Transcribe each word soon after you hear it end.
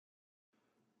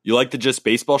You like the Just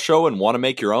Baseball show and want to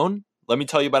make your own? Let me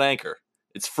tell you about Anchor.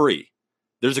 It's free.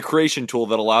 There's a creation tool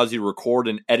that allows you to record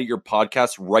and edit your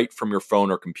podcast right from your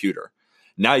phone or computer.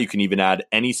 Now you can even add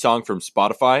any song from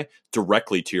Spotify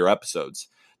directly to your episodes.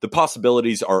 The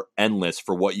possibilities are endless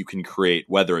for what you can create,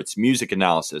 whether it's music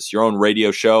analysis, your own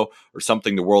radio show, or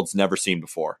something the world's never seen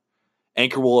before.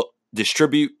 Anchor will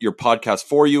distribute your podcast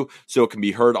for you so it can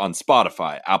be heard on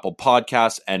Spotify, Apple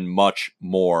Podcasts, and much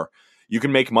more. You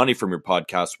can make money from your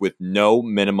podcast with no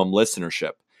minimum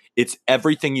listenership. It's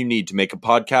everything you need to make a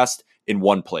podcast in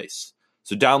one place.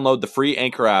 So download the free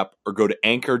Anchor app or go to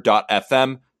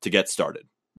anchor.fm to get started.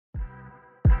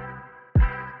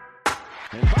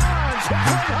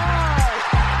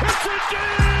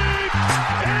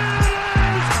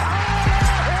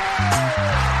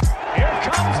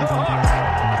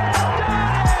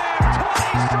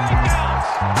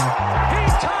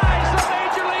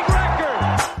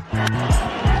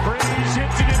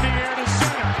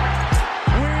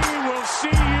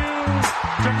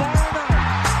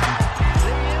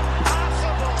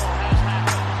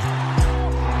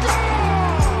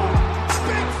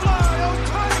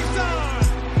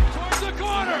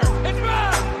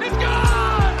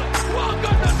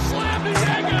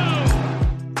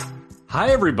 Hi,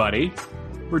 everybody.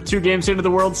 We're 2 games into the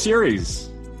World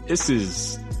Series. This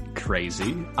is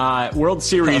crazy. World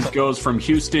Series goes from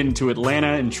Houston to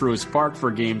Atlanta in Truist Park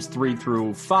for games 3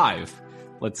 through 5.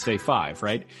 Let's say 5,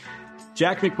 right?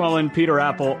 Jack McMullen, Peter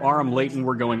Apple, Aram Layton.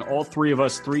 We're going all 3 of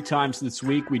us 3 times this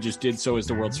week. We just did so as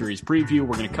the World Series preview.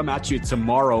 We're going to come at you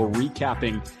tomorrow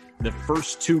recapping the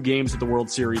first 2 games of the World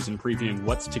Series and previewing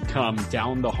what's to come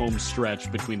down the home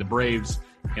stretch between the Braves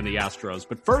and the Astros.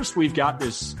 But first, we've got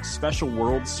this special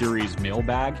World Series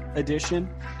Mailbag edition.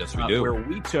 Yes, we do. Where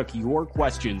we took your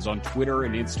questions on Twitter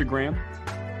and Instagram,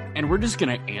 and we're just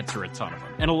going to answer a ton of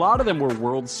them. And a lot of them were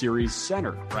World Series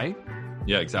centered, right?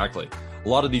 Yeah, exactly. A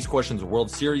lot of these questions are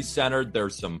World Series centered.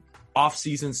 There's some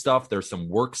off-season stuff. There's some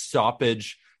work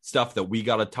stoppage stuff that we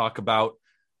got to talk about.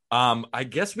 I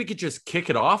guess we could just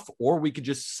kick it off, or we could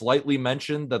just slightly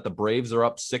mention that the Braves are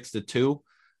up 6-2.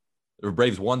 The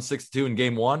Braves won 6-2 in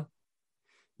game 1.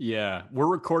 Yeah, we're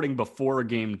recording before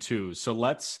game 2. So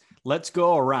let's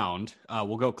go around.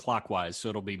 We'll go clockwise. So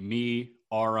it'll be me,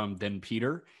 Aram, then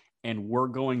Peter. And we're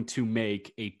going to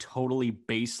make a totally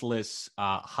baseless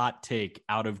hot take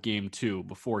out of game 2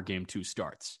 before game 2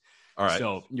 starts. All right.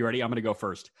 So you ready? I'm going to go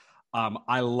first.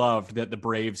 I loved that the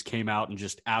Braves came out and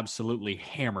just absolutely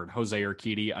hammered Jose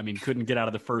Urquidy. I mean, couldn't get out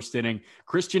of the first inning.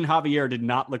 Christian Javier did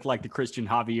not look like the Christian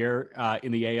Javier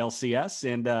in the ALCS.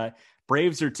 And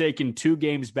Braves are taking 2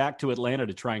 games back to Atlanta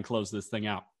to try and close this thing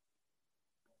out.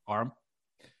 Aram?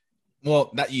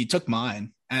 Well, that you took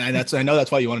mine. And I know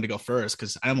that's why you wanted to go first,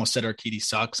 because I almost said Urquidy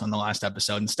sucks on the last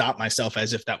episode and stopped myself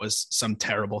as if that was some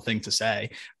terrible thing to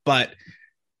say. But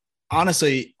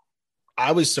honestly,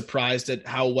 I was surprised at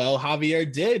how well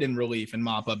Javier did in relief and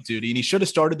mop-up duty, and he should have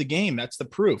started the game. That's the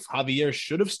proof. Javier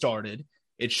should have started.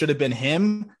 It should have been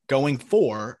him going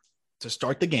 4 to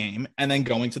start the game and then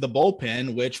going to the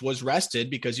bullpen, which was rested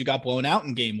because you got blown out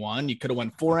in game 1. You could have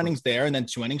went 4 innings there and then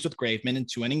 2 innings with Graveman and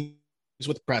 2 innings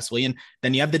with Presley, and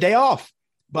then you have the day off.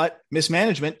 But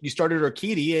mismanagement, you started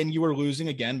Urquidy, and you were losing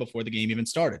again before the game even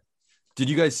started. Did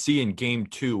you guys see in game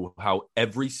 2 how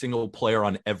every single player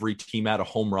on every team had a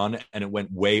home run and it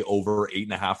went way over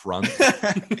 8.5 runs?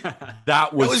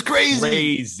 That was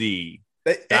crazy.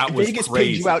 That was Vegas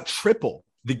crazy. paid you out triple.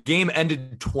 The game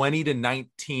ended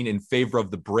 20-19 in favor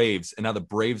of the Braves, and now the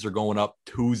Braves are going up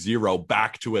 2-0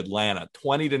 back to Atlanta.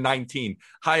 20-19,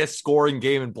 highest scoring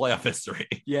game in playoff history.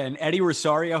 Yeah, and Eddie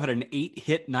Rosario had an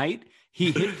 8-hit night.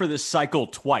 He hit for this cycle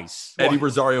twice. Eddie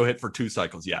Rosario hit for 2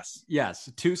 cycles, yes. Yes,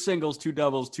 2 singles, 2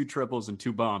 doubles, 2 triples, and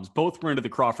 2 bombs. Both were into the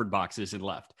Crawford boxes and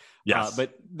left. Yes.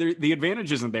 But the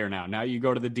advantage isn't there now. Now you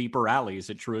go to the deeper alleys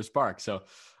at Truist Park. So,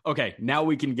 okay, now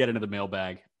we can get into the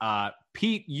mailbag.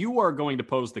 Pete, you are going to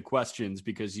pose the questions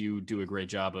because you do a great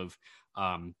job of,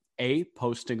 A,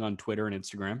 posting on Twitter and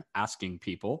Instagram, asking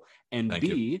people, and Thank B,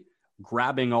 you.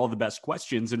 grabbing all the best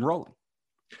questions and rolling.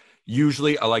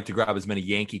 Usually I like to grab as many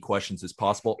Yankee questions as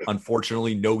possible.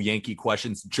 Unfortunately, no Yankee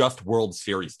questions, just World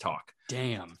Series talk.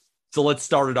 Damn. So let's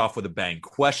start it off with a bang.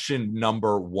 Question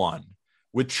number 1.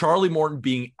 With Charlie Morton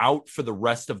being out for the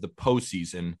rest of the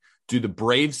postseason, do the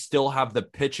Braves still have the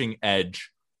pitching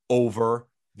edge over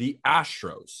the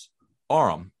Astros?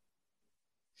 Aram,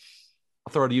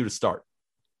 I'll throw it to you to start.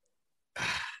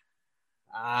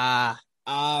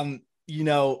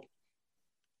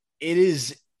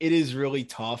 It is really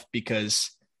tough because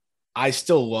I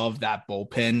still love that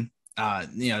bullpen,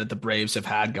 that the Braves have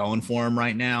had going for them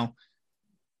right now.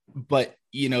 But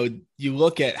you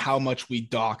look at how much we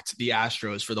docked the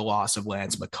Astros for the loss of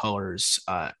Lance McCullers,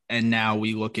 and now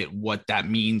we look at what that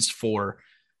means for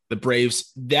the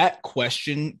Braves. That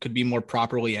question could be more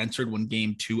properly answered when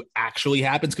game 2 actually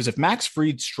happens, because if Max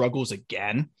Fried struggles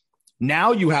again,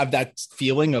 now you have that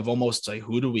feeling of almost like,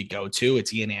 who do we go to?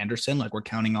 It's Ian Anderson. Like, we're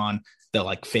counting on the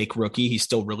like fake rookie. He's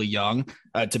still really young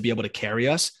to be able to carry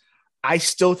us. I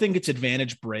still think it's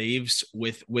advantage Braves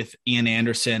with Ian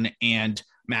Anderson and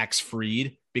Max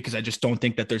Fried, because I just don't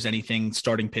think that there's anything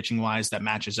starting pitching wise that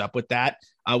matches up with that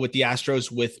with the Astros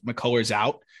with McCullers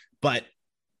out. But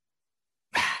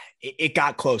it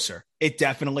got closer. It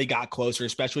definitely got closer,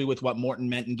 especially with what Morton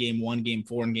meant in game 1, game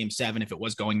 4, and game 7, if it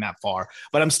was going that far.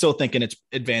 But I'm still thinking it's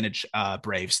advantage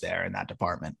Braves there in that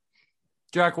department.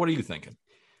 Jack, what are you thinking?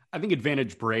 I think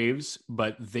advantage Braves,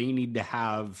 but they need to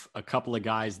have a couple of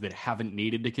guys that haven't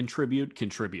needed to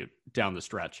contribute down the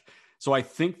stretch. So I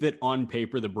think that on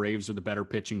paper, the Braves are the better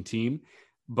pitching team,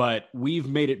 but we've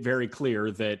made it very clear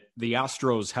that the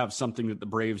Astros have something that the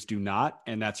Braves do not,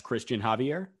 and that's Christian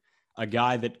Javier, a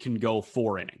guy that can go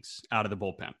 4 innings out of the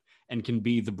bullpen and can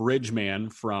be the bridge man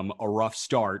from a rough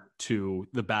start to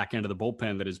the back end of the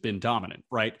bullpen that has been dominant,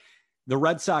 right? The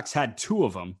Red Sox had 2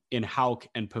 of them in Houck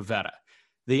and Pivetta.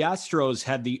 The Astros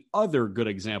had the other good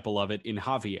example of it in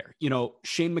Javier.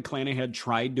 Shane McClanahan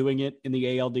tried doing it in the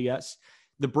ALDS.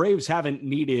 The Braves haven't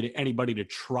needed anybody to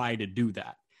try to do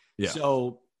that. Yeah.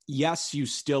 So, yes, you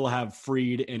still have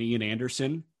Fried and Ian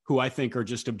Anderson, who I think are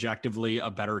just objectively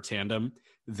a better tandem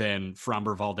than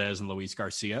Framber Valdez and Luis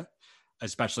Garcia,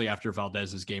 especially after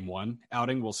Valdez's game 1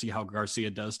 outing. We'll see how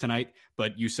Garcia does tonight,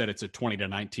 but you said it's a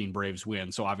 20-19 Braves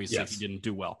win. So obviously yes, he didn't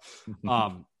do well.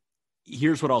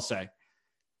 Here's what I'll say.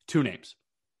 2 names.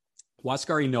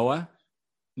 Huascar Ynoa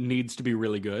needs to be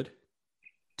really good.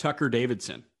 Tucker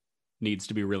Davidson needs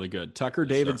to be really good. Tucker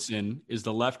Davidson is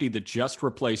the lefty that just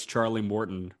replaced Charlie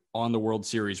Morton on the World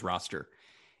Series roster.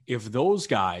 If those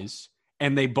guys,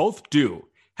 and they both do,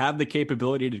 have the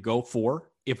capability to go 4,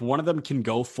 if one of them can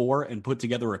go 4 and put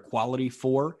together a quality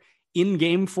 4 in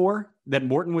game 4 that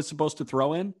Morton was supposed to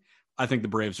throw in, I think the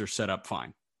Braves are set up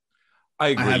fine. I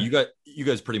agree. You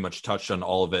guys pretty much touched on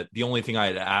all of it. The only thing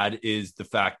I'd add is the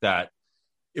fact that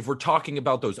if we're talking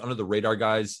about those under the radar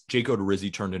guys, Jake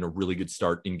Odorizzi turned in a really good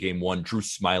start in game 1. Drew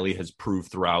Smyly has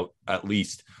proved throughout, at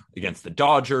least against the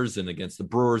Dodgers and against the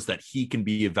Brewers, that he can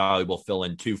be a valuable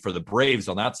fill-in too for the Braves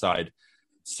on that side.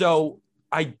 So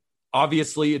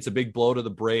obviously it's a big blow to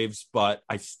the Braves, but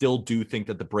I still do think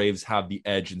that the Braves have the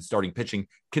edge in starting pitching,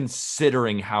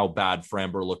 considering how bad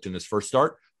Framber looked in his first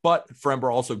start. But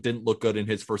Framber also didn't look good in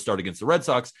his first start against the Red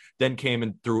Sox, then came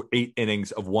in through 8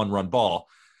 innings of 1-run ball.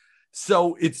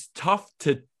 So it's tough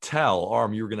to tell.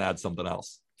 Arm, you were going to add something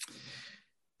else.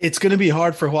 It's going to be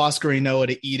hard for Huascar Ynoa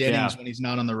to eat innings when he's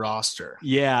not on the roster.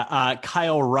 Yeah,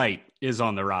 Kyle Wright is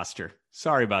on the roster.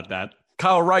 Sorry about that.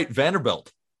 Kyle Wright,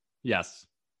 Vanderbilt. Yes.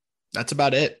 That's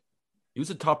about it. He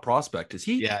was a top prospect. Is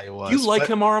he? Yeah, he was. Do you like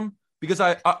him, Arm? Because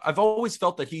I've always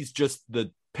felt that he's just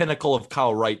the pinnacle of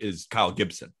Kyle Wright is Kyle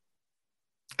Gibson.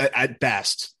 At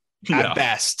best. At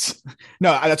best.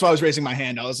 No, that's why I was raising my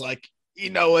hand. I was like,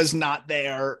 Ynoa's not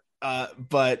there.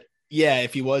 But yeah,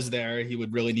 if he was there, he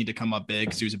would really need to come up big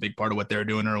because he was a big part of what they were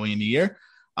doing early in the year.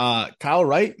 Kyle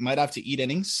Wright might have to eat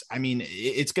innings. I mean,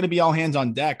 it's going to be all hands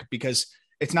on deck because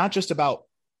it's not just about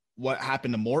what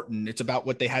happened to Morton. It's about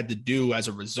what they had to do as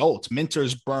a result.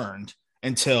 Minter's burned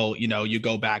until, you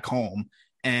go back home.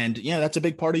 And, that's a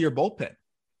big part of your bullpen.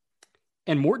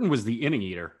 And Morton was the inning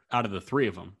eater out of the 3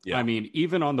 of them. Yeah. I mean,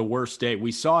 even on the worst day,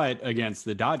 we saw it against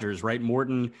the Dodgers, right?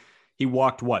 Morton, he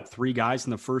walked 3 guys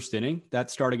in the first inning.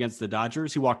 That start against the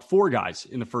Dodgers. He walked 4 guys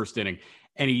in the first inning.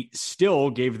 And he still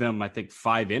gave them, I think,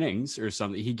 5 innings or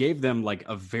something. He gave them like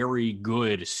a very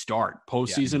good start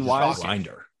postseason wise.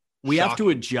 We have to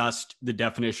adjust the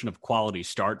definition of quality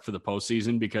start for the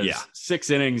postseason because 6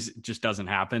 innings just doesn't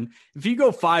happen. If you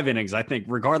go 5 innings, I think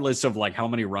regardless of like how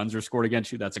many runs are scored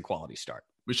against you, that's a quality start.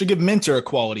 We should give Minter a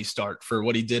quality start for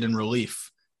what he did in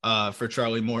relief for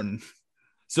Charlie Morton.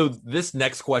 So this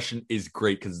next question is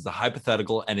great because it's a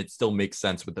hypothetical and it still makes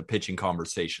sense with the pitching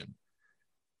conversation.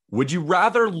 Would you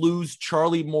rather lose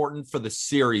Charlie Morton for the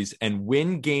series and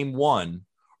win game 1,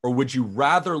 or would you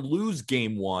rather lose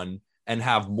game 1 and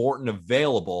have Morton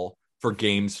available for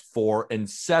games 4 and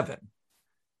 7?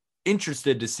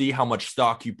 Interested to see how much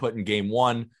stock you put in game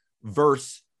 1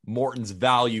 versus Morton's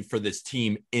value for this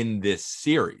team in this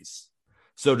series.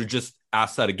 So to just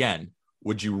ask that again,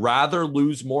 would you rather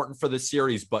lose Morton for the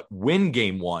series but win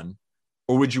game 1,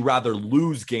 or would you rather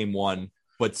lose game 1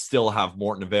 but still have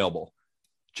Morton available?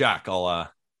 Jack, I'll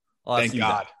ask Thank you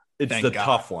God. It's Thank the God.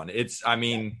 tough one.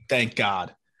 Thank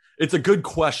God. It's a good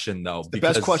question though. The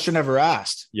best question ever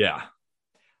asked. Yeah.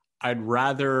 I'd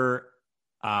rather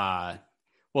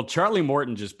well, Charlie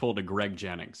Morton just pulled a Greg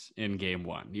Jennings in game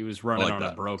 1. He was running on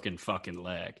a broken fucking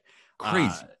leg.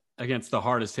 Crazy. Against the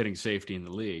hardest hitting safety in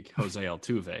the league, Jose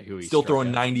Altuve, who he's still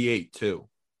throwing 98 too.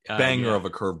 Banger of a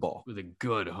curveball. With a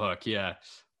good hook, yeah.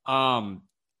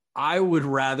 I would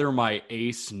rather my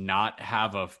ace not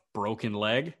have a broken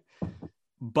leg,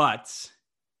 but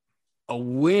a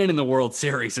win in the World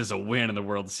Series is a win in the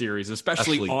World Series,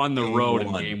 especially on the road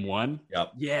in game 1.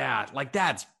 Yep. Yeah, like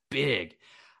that's big.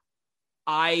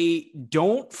 I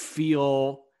don't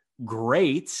feel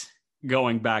great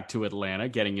going back to Atlanta,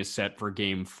 getting you set for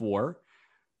game 4.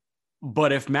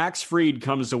 But if Max Fried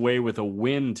comes away with a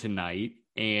win tonight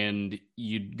and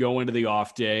you go into the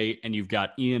off day and you've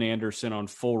got Ian Anderson on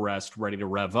full rest ready to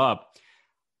rev up,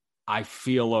 I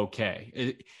feel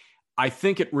okay. I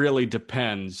think it really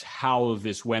depends how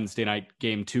this Wednesday night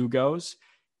game 2 goes.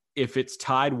 If it's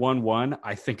tied 1-1,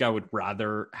 I think I would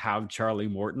rather have Charlie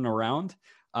Morton around.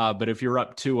 But if you're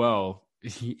up 2-0,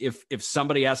 if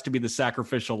somebody has to be the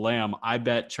sacrificial lamb, I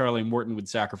bet Charlie Morton would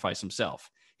sacrifice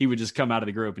himself. He would just come out of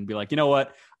the group and be like, you know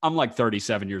what? I'm like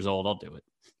 37 years old. I'll do it.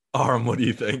 Aram, what do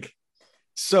you think?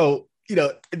 So,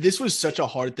 this was such a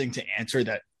hard thing to answer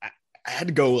that I had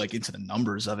to go like into the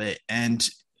numbers of it. And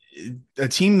a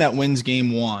team that wins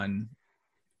game 1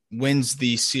 wins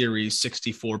the series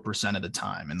 64% of the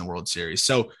time in the World Series.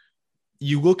 So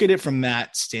you look at it from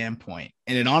that standpoint,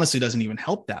 and it honestly doesn't even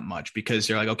help that much because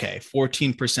you're like, okay,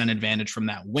 14% advantage from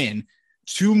that win.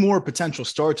 2 more potential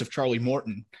starts of Charlie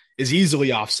Morton is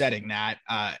easily offsetting that.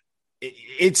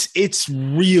 It's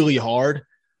really hard.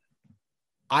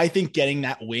 I think getting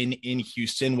that win in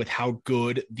Houston with how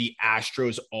good the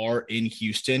Astros are in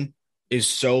Houston is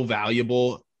so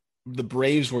valuable. The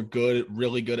Braves were good,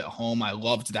 really good at home. I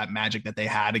loved that magic that they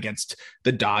had against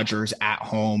the Dodgers at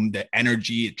home. The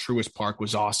energy at Truist Park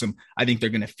was awesome. I think they're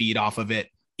going to feed off of it.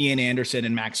 Ian Anderson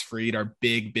and Max Fried are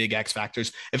big, big X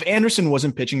factors. If Anderson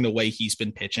wasn't pitching the way he's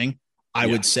been pitching, I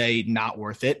would say not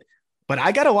worth it. But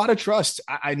I got a lot of trust.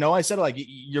 I know I said like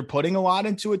you're putting a lot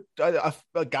into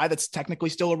a guy that's technically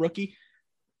still a rookie.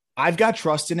 I've got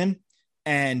trust in him,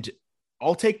 and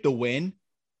I'll take the win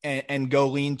and go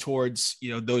lean towards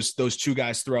those 2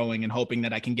 guys throwing and hoping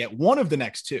that I can get one of the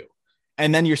next 2,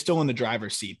 and then you're still in the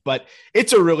driver's seat. But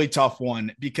it's a really tough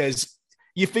one because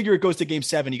you figure it goes to game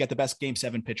 7, you got the best game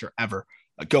 7 pitcher ever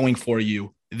going for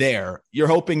you there. You're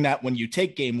hoping that when you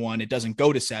take game 1, it doesn't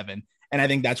go to 7. And I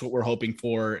think that's what we're hoping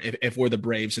for if we're the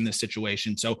Braves in this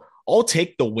situation. So I'll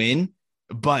take the win,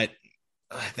 but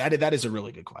that is a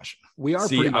really good question. We are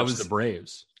pretty much the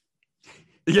Braves.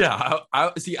 Yeah.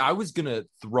 I was going to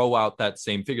throw out that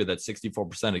same figure, that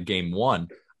 64% of game 1.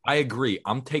 I agree.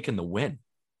 I'm taking the win.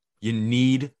 You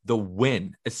need the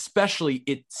win, especially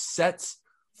it sets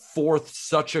forth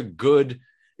such good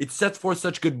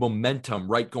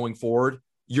momentum, right? Going forward,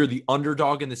 you're the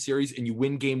underdog in the series and you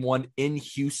win game 1 in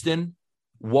Houston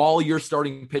while your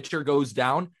starting pitcher goes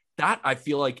down. That I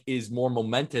feel like is more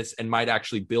momentous and might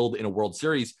actually build in a World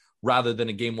Series rather than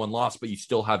a game 1 loss, but you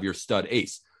still have your stud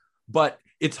ace. But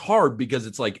it's hard because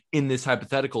it's like in this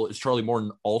hypothetical, is Charlie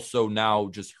Morton also now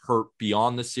just hurt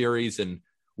beyond the series? And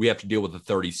we have to deal with a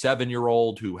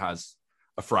 37-year-old who has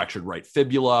a fractured right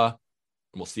fibula.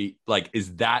 And we'll see, like,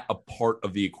 is that a part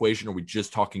of the equation? Or are we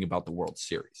just talking about the World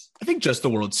Series? I think just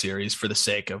the World Series for the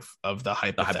sake of the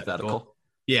hypothetical.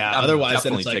 Yeah. I'm otherwise,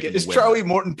 then it's like, is Charlie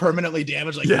Morton permanently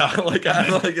damaged? Like, yeah. Like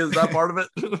is that part of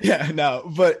it? Yeah, no.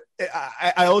 But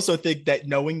I also think that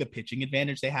knowing the pitching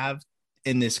advantage they have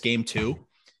in this game too,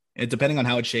 and depending on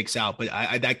how it shakes out, but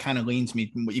that kind of leans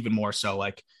me even more so.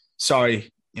 Like,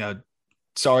 sorry to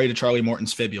Charlie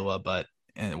Morton's fibula, but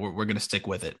we're going to stick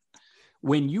with it.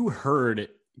 When you heard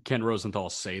Ken Rosenthal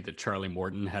say that Charlie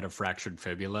Morton had a fractured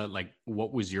fibula, like,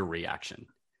 what was your reaction?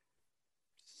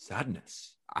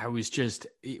 Sadness. I was just,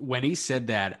 when he said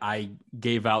that, I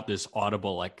gave out this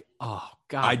audible, like, oh,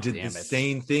 God, I did the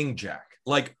same thing, Jack.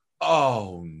 Like,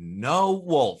 oh, no.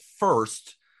 Well,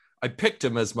 first, I picked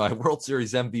him as my World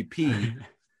Series MVP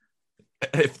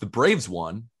if the Braves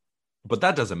won, but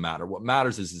that doesn't matter. What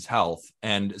matters is his health,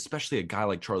 and especially a guy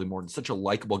like Charlie Morton, such a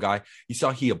likable guy. You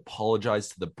saw he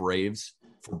apologized to the Braves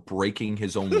for breaking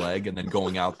his own leg and then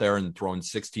going out there and throwing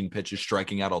 16 pitches,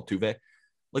 striking out Altuve.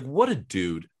 Like, what a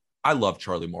dude. I love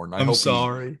Charlie Morton. I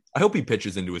hope he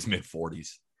pitches into his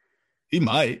mid-40s. He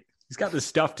might. He's got the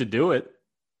stuff to do it.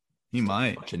 He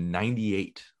might.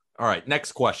 98. All right,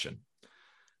 next question.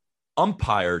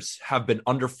 Umpires have been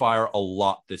under fire a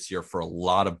lot this year for a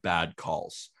lot of bad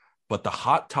calls, but the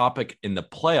hot topic in the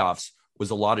playoffs was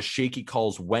a lot of shaky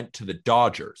calls went to the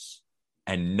Dodgers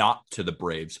and not to the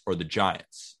Braves or the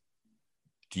Giants.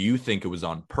 Do you think it was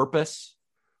on purpose,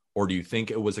 or do you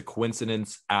think it was a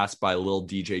coincidence? Asked by Lil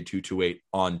DJ228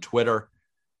 on Twitter.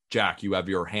 Jack, you have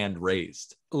your hand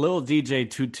raised. Lil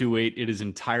DJ228, it is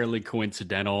entirely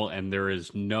coincidental, and there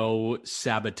is no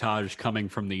sabotage coming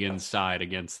from the inside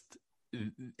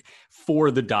for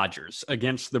the Dodgers,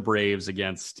 against the Braves,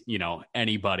 against,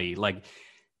 anybody. Like,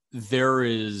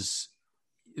 these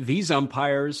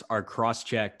umpires are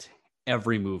cross-checked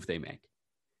every move they make.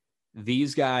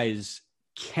 These guys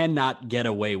cannot get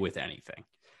away with anything.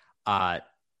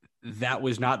 That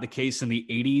was not the case in the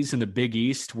 80s in the Big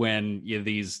East when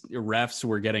these refs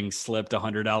were getting slipped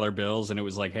 $100 bills, and it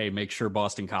was like, hey, make sure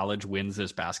Boston College wins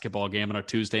this basketball game on a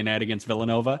Tuesday night against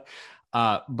Villanova.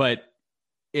 But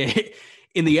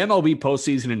in the MLB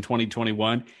postseason in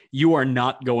 2021, you are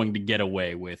not going to get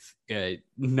away with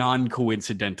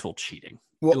non-coincidental cheating.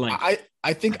 Well,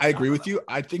 I think I agree with you.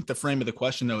 I think the frame of the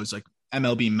question, though, is like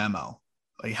MLB memo,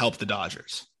 like help the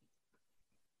Dodgers.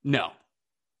 No.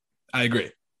 I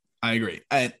agree.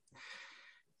 And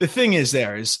the thing is,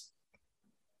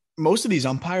 most of these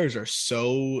umpires are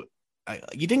so.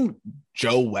 You think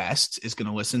Joe West is going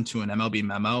to listen to an MLB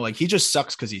memo? Like, he just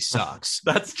sucks because he sucks.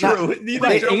 That's true.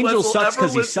 Angel sucks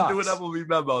because he sucks. To an MLB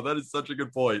memo. That is such a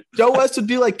good point. Joe West would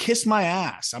be like, "Kiss my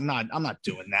ass." I'm not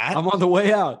doing that. I'm on the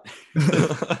way out.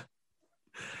 The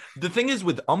thing is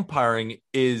with umpiring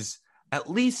is, at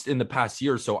least in the past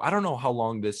year or so, I don't know how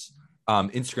long this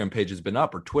Instagram page has been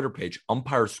up, or Twitter page,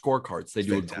 umpire scorecards. They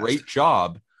do a great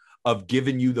job of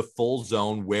giving you the full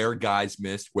zone, where guys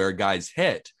missed, where guys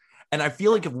hit. And I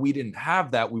feel like if we didn't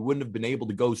have that, we wouldn't have been able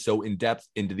to go so in depth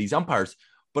into these umpires.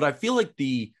 But I feel like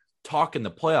the talk in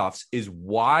the playoffs is,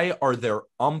 why are there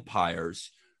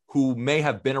umpires who may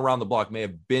have been around the block, may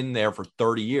have been there for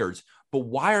 30 years, but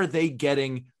why are they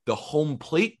getting the home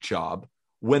plate job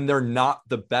when they're not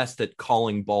the best at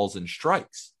calling balls and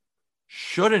strikes?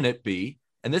 Shouldn't it be,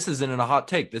 and this isn't a hot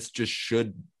take, this just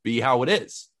should be how it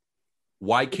is.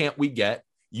 Why can't we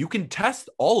you can test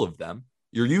all of them.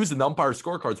 You're using the umpire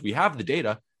scorecards. We have the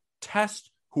data.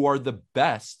 Test who are the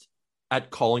best at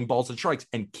calling balls and strikes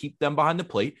and keep them behind the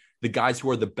plate. The guys who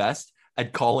are the best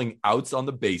at calling outs on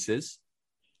the bases,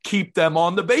 keep them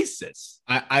on the bases.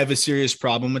 I have a serious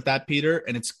problem with that, Peter,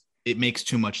 and it makes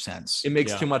too much sense. It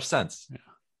makes too much sense.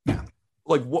 Yeah.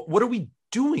 Like, what are we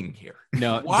doing here?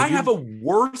 No, why have a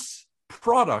worse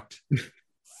product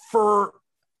to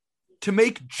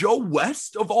make Joe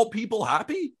West of all people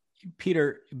happy?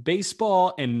 Peter, baseball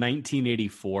and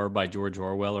 1984 by George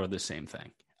Orwell are the same thing.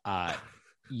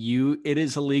 It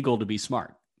is illegal to be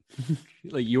smart.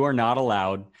 Like, you are not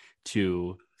allowed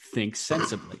to think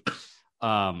sensibly.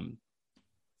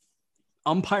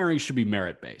 Umpiring should be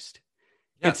merit-based.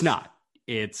 Yes. It's not.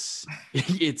 It's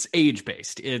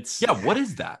age-based. What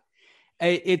is that?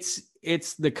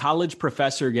 It's the college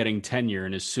professor getting tenure,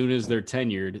 and as soon as they're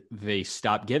tenured, they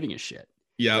stop giving a shit.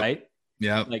 Yeah. Right?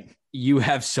 Yeah. Like, you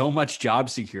have so much job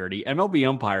security. MLB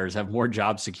umpires have more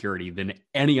job security than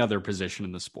any other position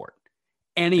in the sport.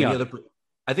 Any other.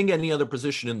 I think any other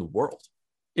position in the world.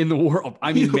 I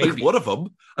mean, maybe one of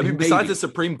them. I mean, besides a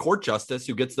Supreme Court justice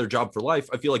who gets their job for life,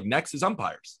 I feel like next is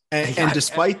umpires. And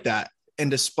despite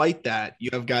that, you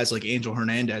have guys like Angel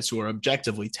Hernandez who are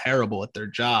objectively terrible at their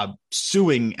job,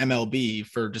 suing MLB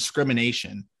for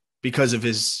discrimination because of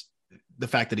the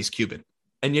fact that he's Cuban.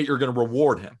 And yet you're going to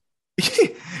reward him.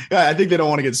 I think they don't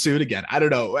want to get sued again. I don't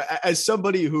know. As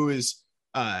somebody who is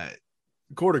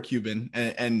quarter Cuban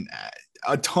and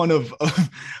a ton of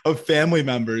family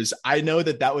members, I know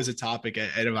that was a topic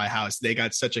at my house. They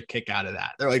got such a kick out of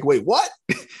that. They're like, wait, what?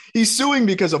 He's suing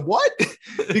because of what?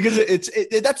 Because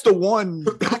that's the one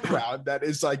background that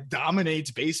is like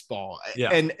dominates baseball.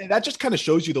 Yeah. And that just kind of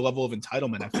shows you the level of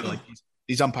entitlement I feel like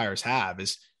these umpires have.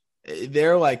 Is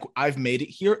they're like, I've made it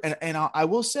here. And I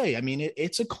will say, I mean,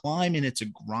 it's a climb and it's a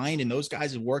grind, and those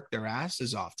guys have worked their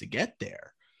asses off to get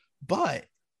there. But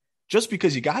just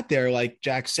because you got there, like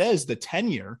Jack says, the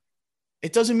tenure,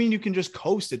 it doesn't mean you can just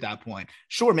coast at that point.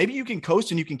 Sure, maybe you can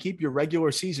coast and you can keep your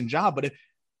regular season job, but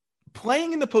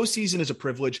playing in the postseason is a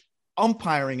privilege.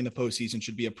 Umpiring in the postseason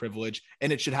should be a privilege,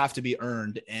 and it should have to be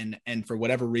earned. And for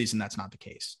whatever reason, that's not the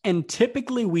case. And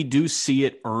typically we do see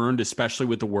it earned, especially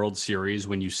with the World Series.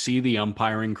 When you see the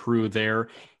umpiring crew there,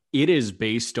 it is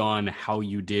based on how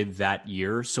you did that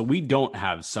year. So we don't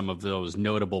have some of those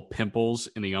notable pimples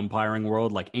in the umpiring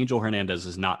world. Like Angel Hernandez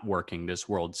is not working this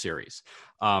World Series.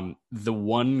 The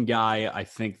one guy I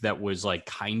think that was like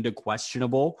kind of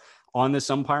questionable on this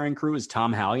umpiring crew is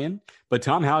Tom Hallion, but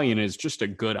Tom Hallion is just a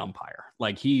good umpire.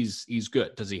 Like he's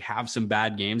good. Does he have some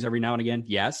bad games every now and again?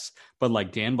 Yes. But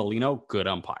like Dan Bellino, good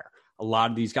umpire. A lot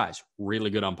of these guys, really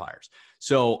good umpires.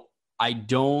 So I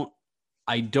don't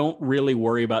really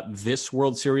worry about this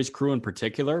World Series crew in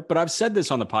particular, but I've said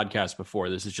this on the podcast before.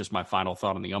 This is just my final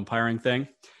thought on the umpiring thing.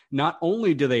 Not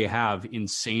only do they have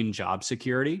insane job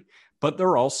security, but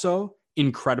they're also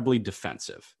incredibly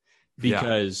defensive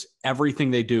because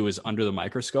everything they do is under the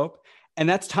microscope, and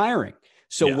that's tiring.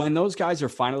 So when those guys are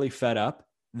finally fed up,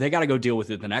 they got to go deal with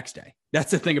it the next day.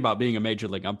 That's the thing about being a major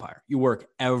league umpire. You work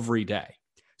every day.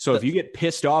 So if you get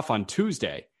pissed off on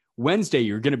Tuesday, Wednesday,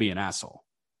 you're going to be an asshole.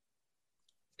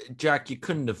 Jack, you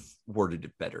couldn't have worded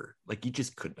it better. Like, you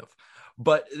just couldn't have.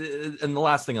 But, and the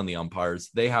last thing on the umpires,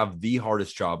 they have the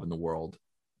hardest job in the world.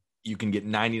 You can get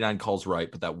 99 calls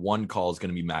right, but that one call is going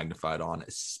to be magnified on,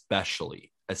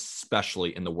 especially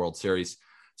in the World Series.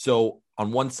 So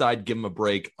on one side, give them a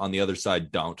break. On the other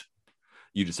side, don't.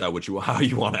 You decide how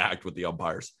you want to act with the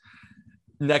umpires.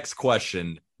 Next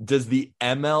question. Does the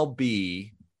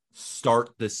MLB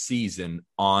start the season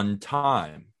on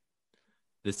time?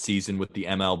 This season with the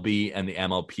MLB and the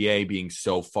MLPA being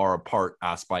so far apart,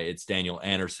 asked by It's Daniel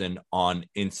Anderson on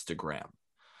Instagram.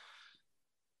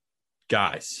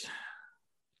 Guys,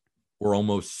 we're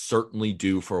almost certainly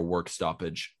due for a work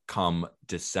stoppage come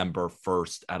December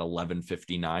 1st at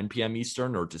 11:59 p.m.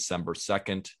 Eastern or December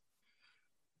 2nd.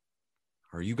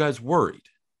 Are you guys worried?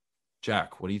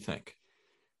 Jack, what do you think?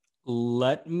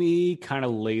 Let me kind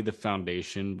of lay the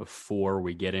foundation before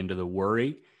we get into the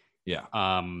worry. Yeah.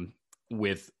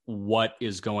 With what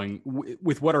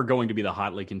are going to be the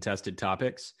hotly contested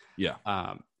topics.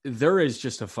 Yeah. There is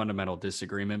just a fundamental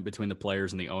disagreement between the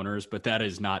players and the owners, but that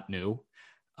is not new.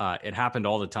 It happened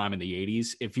all the time in the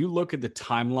 80s. If you look at the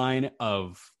timeline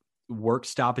of work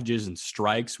stoppages and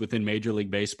strikes within Major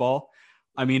League Baseball,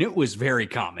 I mean, it was very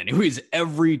common. It was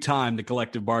every time the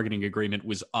collective bargaining agreement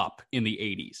was up in the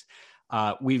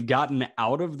 80s. We've gotten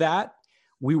out of that.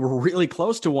 We were really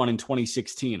close to one in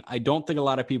 2016. I don't think a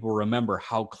lot of people remember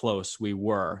how close we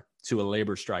were to a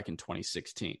labor strike in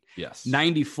 2016. Yes.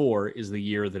 94 is the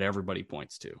year that everybody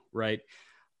points to, right?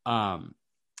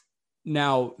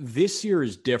 Now, this year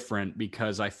is different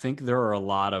because I think there are a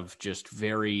lot of just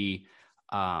very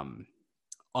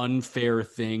unfair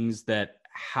things that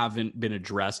haven't been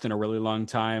addressed in a really long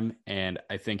time. And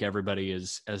I think everybody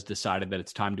has decided that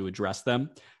it's time to address them.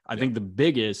 I think the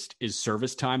biggest is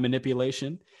service time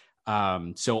manipulation.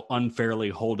 So unfairly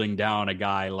holding down a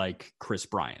guy like Chris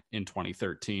Bryant in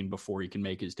 2013 before he can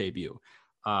make his debut.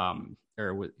 Or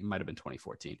it might have been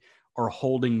 2014, or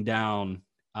holding down,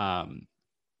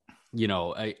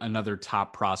 another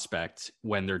top prospect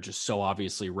when they're just so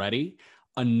obviously ready.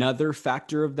 Another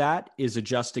factor of that is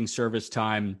adjusting service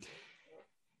time.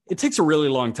 It takes a really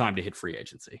long time to hit free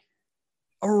agency.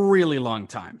 A really long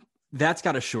time. That's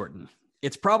got to shorten.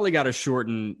 It's probably got to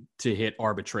shorten to hit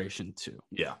arbitration too.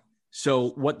 Yeah. So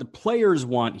what the players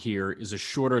want here is a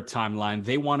shorter timeline.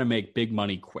 They want to make big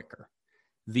money quicker.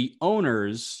 The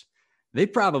owners, they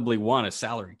probably want a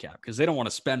salary cap because they don't want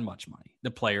to spend much money.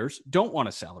 The players don't want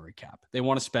a salary cap. They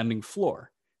want a spending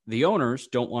floor. The owners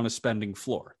don't want a spending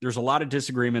floor. There's a lot of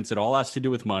disagreements. It all has to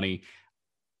do with money.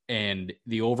 And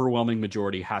the overwhelming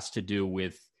majority has to do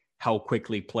with how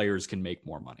quickly players can make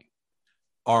more money.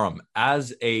 Aram,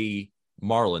 as a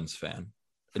Marlins fan,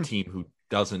 a team who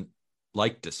doesn't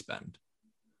like to spend,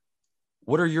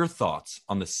 what are your thoughts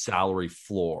on the salary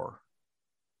floor,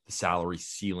 the salary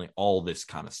ceiling, all this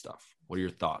kind of stuff? What are your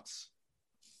thoughts?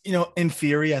 In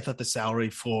theory, I thought the salary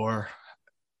floor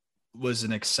was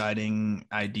an exciting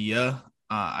idea.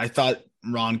 I thought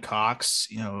Ron Cox,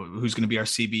 who's going to be our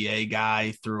CBA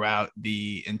guy throughout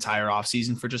the entire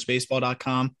offseason for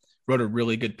justbaseball.com, wrote a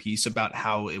really good piece about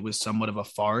how it was somewhat of a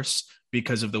farce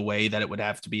because of the way that it would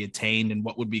have to be attained and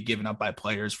what would be given up by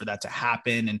players for that to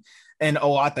happen, and a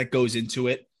lot that goes into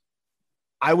it.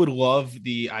 I would love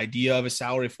the idea of a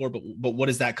salary floor, but what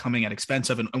is that coming at expense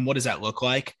of, and what does that look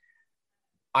like?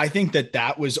 I think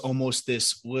that was almost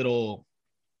this little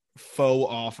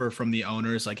faux offer from the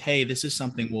owners, like, hey, this is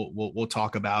something we'll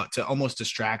talk about, to almost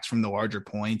distract from the larger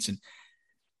points. And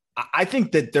I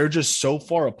think that they're just so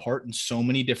far apart in so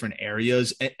many different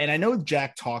areas. And I know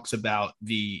Jack talks about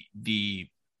the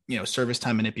service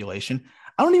time manipulation.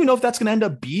 I don't even know if that's going to end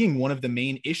up being one of the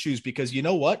main issues, because you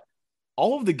know what?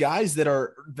 All of the guys that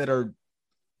are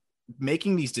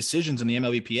making these decisions in the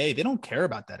MLBPA, they don't care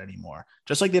about that anymore.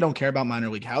 Just like they don't care about minor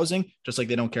league housing, just like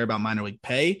they don't care about minor league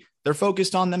pay. They're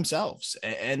focused on themselves,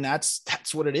 and that's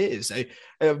what it is.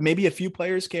 Maybe a few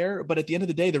players care, but at the end of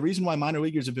the day, the reason why minor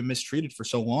leaguers have been mistreated for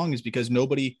so long is because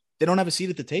they don't have a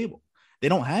seat at the table. They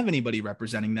don't have anybody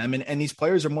representing them, and these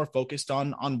players are more focused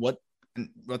on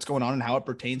what's going on and how it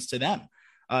pertains to them.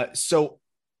 So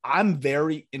I'm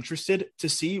very interested to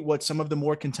see what some of the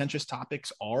more contentious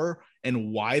topics are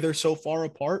and why they're so far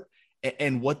apart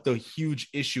and what the huge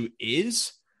issue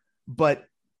is. But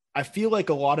I feel like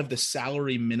a lot of the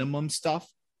salary minimum stuff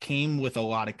came with a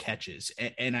lot of catches.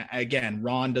 And again,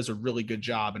 Ron does a really good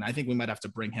job. And I think we might have to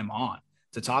bring him on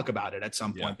to talk about it at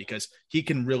some point because he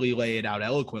can really lay it out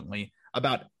eloquently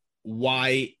about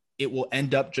why it will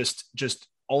end up just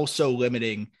also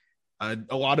limiting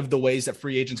a lot of the ways that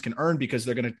free agents can earn because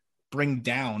they're going to bring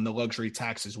down the luxury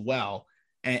tax as well.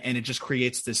 And it just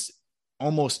creates this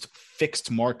almost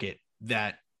fixed market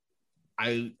that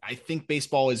I think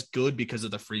baseball is good because of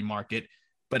the free market,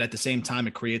 but at the same time,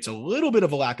 it creates a little bit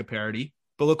of a lack of parity.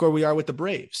 But look where we are with the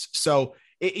Braves. So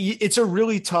it's a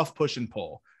really tough push and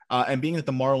pull. And being that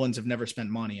the Marlins have never spent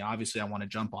money, obviously I want to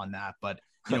jump on that, but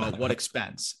at what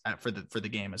expense for the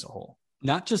game as a whole?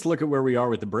 Not just look at where we are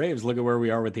with the Braves, look at where we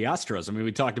are with the Astros. I mean,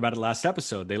 we talked about it last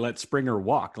episode. They let Springer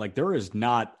walk. Like there is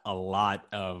not a lot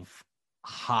of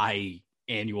high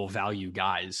annual value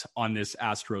guys on this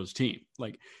Astros team.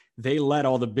 Like they let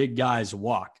all the big guys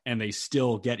walk and they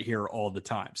still get here all the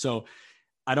time. So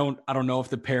I don't know if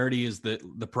the parity is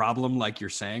the problem, like you're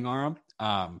saying, Aram.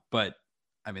 But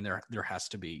I mean, there has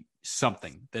to be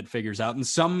something that figures out, and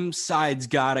some sides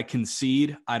got to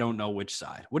concede. I don't know which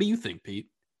side. What do you think, Pete?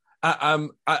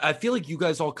 I feel like you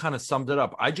guys all kind of summed it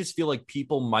up. I just feel like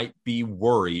people might be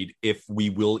worried if we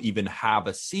will even have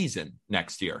a season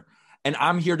next year. And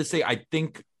I'm here to say, I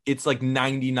think it's like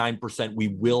 99% we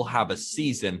will have a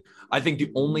season. I think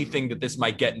the only thing that this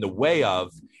might get in the way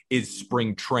of is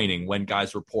spring training, when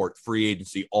guys report, free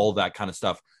agency, all that kind of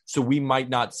stuff. So we might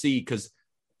not see, because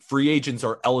free agents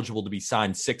are eligible to be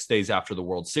signed 6 days after the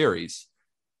World Series.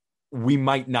 We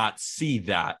might not see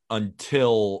that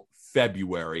until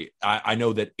February. I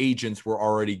know that agents were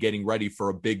already getting ready for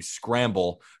a big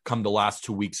scramble come the last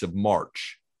 2 weeks of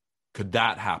March. Could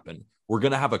that happen? We're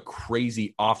going to have a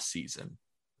crazy offseason.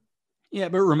 Yeah,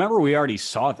 but remember, we already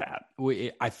saw that.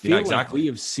 I feel like we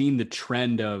have seen the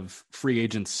trend of free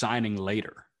agents signing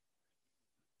later.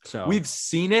 So we've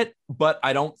seen it, but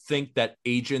I don't think that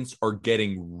agents are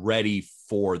getting ready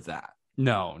for that.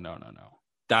 No.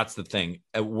 That's the thing.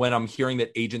 When I'm hearing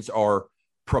that agents are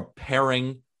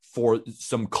preparing for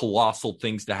some colossal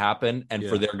things to happen and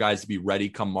for their guys to be ready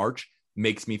come March,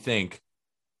 makes me think,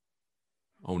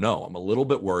 oh no, I'm a little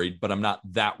bit worried, but I'm not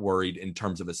that worried in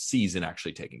terms of a season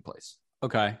actually taking place.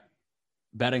 Okay.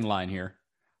 Betting line here.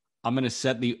 I'm going to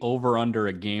set the over-under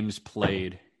of games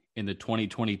played in the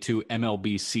 2022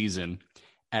 MLB season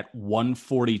at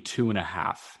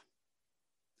 142.5.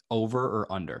 Over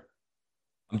or under?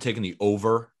 I'm taking the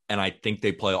over, and I think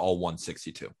they play all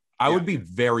 162. I would be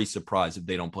very surprised if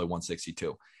they don't play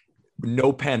 162.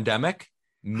 No pandemic,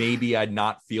 maybe I'd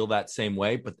not feel that same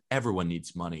way, but everyone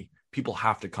needs money. People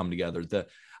have to come together.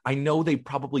 I know they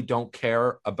probably don't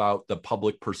care about the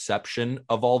public perception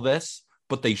of all this,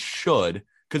 but they should,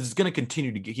 because it's going to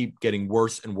continue to keep getting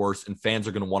worse and worse, and fans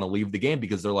are going to want to leave the game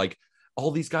because they're like, all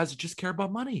these guys just care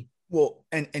about money. Well,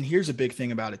 and here's a big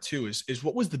thing about it too, is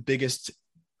what was the biggest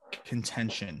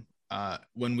contention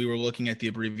when we were looking at the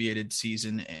abbreviated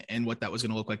season and what that was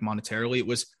going to look like monetarily? It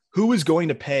was who is going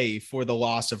to pay for the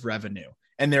loss of revenue.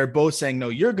 And they're both saying, no,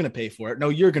 you're going to pay for it. No,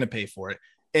 you're going to pay for it.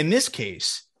 In this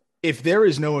case, if there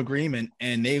is no agreement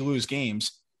and they lose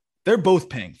games, they're both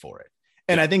paying for it.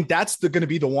 And I think that's going to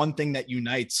be the one thing that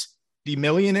unites the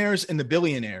millionaires and the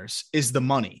billionaires is the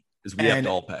money. Is we have to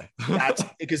all pay. That's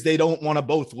because they don't want to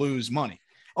both lose money.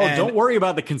 Oh, don't worry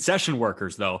about the concession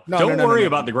workers, though. Don't worry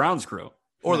about the grounds crew.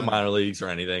 Or the minor leagues or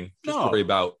anything. Just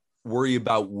worry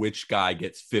about which guy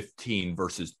gets 15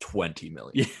 versus 20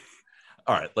 million. Yeah.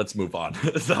 All right, let's move on.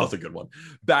 That was a good one.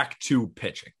 Back to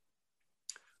pitching.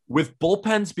 With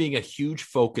bullpens being a huge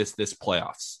focus this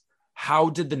playoffs, how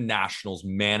did the Nationals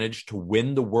manage to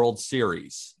win the World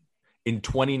Series in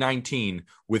 2019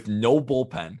 with no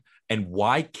bullpen? And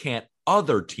why can't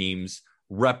other teams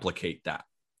replicate that?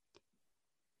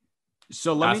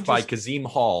 So asked by Kazim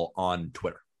Hall on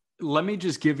Twitter. Let me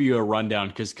just give you a rundown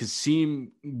because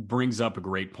Kazim brings up a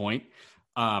great point.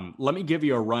 Let me give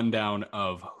you a rundown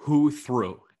of who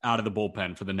threw out of the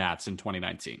bullpen for the Nats in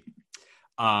 2019.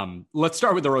 Let's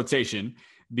start with the rotation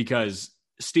because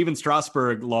Steven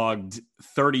Strasburg logged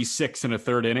 36 and a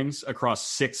third innings across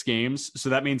 6 games. So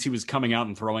that means he was coming out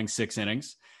and throwing 6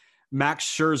 innings. Max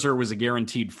Scherzer was a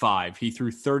guaranteed 5. He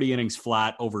threw 30 innings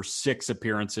flat over 6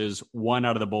 appearances, 1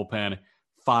 out of the bullpen,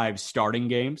 5 starting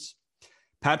games.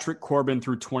 Patrick Corbin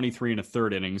threw 23 and a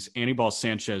third innings. Anibal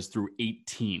Sanchez threw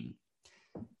 18.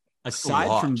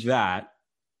 Aside from that,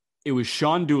 it was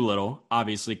Sean Doolittle,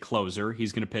 obviously closer.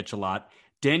 He's going to pitch a lot.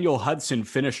 Daniel Hudson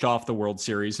finished off the World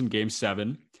Series in Game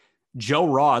 7. Joe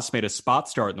Ross made a spot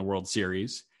start in the World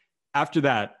Series. After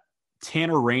that,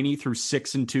 Tanner Rainey threw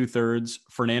 6 2/3,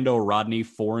 Fernando Rodney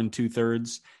 4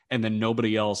 2/3, and then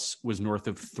nobody else was north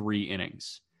of 3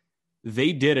 innings.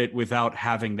 They did it without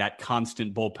having that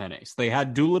constant bullpen ace. They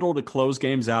had Doolittle to close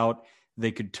games out.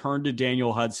 They could turn to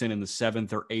Daniel Hudson in the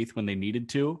 7th or 8th when they needed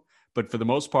to. But for the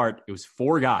most part, it was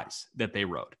 4 guys that they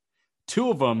rode.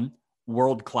 2 of them,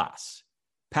 world class.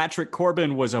 Patrick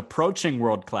Corbin was approaching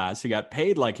world class. He got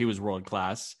paid like he was world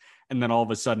class. And then all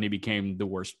of a sudden, he became the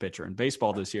worst pitcher in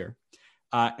baseball this year.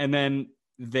 And then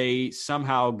they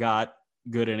somehow got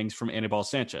good innings from Anibal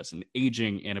Sanchez, an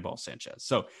aging Anibal Sanchez.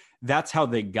 So that's how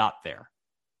they got there.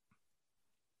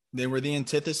 They were the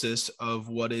antithesis of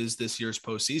what is this year's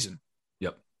postseason.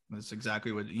 Yep. That's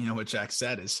exactly what Jack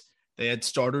said is they had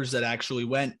starters that actually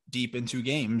went deep into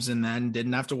games and then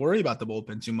didn't have to worry about the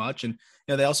bullpen too much. And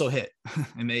they also hit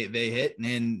and they hit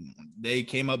and they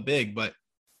came up big. But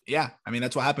yeah, I mean,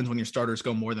 that's what happens when your starters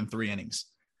go more than 3 innings.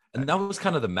 And that was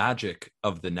kind of the magic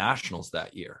of the Nationals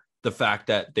that year. The fact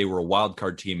that they were a wild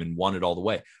card team and won it all the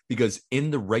way. Because in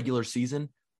the regular season,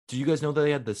 do you guys know that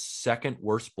they had the 2nd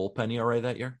worst bullpen ERA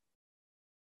that year?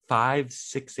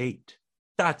 5.68.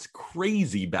 That's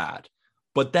crazy bad.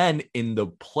 But then in the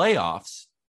playoffs,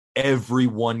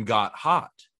 everyone got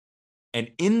hot.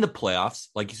 And in the playoffs,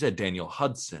 like you said, Daniel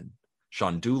Hudson,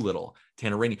 Sean Doolittle,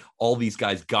 Tanner Rainey, all these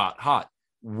guys got hot.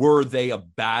 Were they a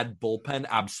bad bullpen?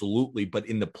 Absolutely. But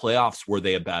in the playoffs, were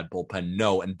they a bad bullpen?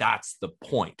 No. And that's the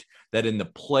point, that in the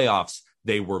playoffs,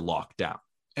 they were locked down.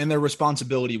 And their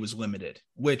responsibility was limited,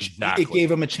 which Exactly. It gave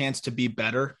them a chance to be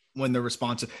better when the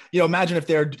response, imagine if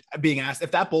they're being asked,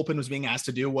 if that bullpen was being asked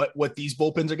to do what these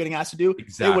bullpens are getting asked to do,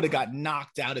 Exactly. They would have got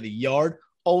knocked out of the yard.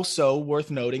 Also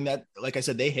worth noting that, like I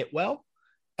said, they hit well.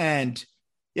 And,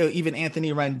 even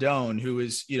Anthony Rendon, who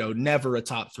is, never a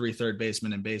top 3 third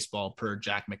baseman in baseball per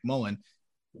Jack McMullen,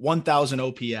 1,000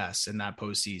 OPS in that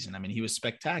postseason. I mean, he was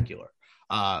spectacular.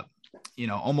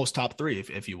 Almost top 3,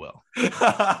 if you will.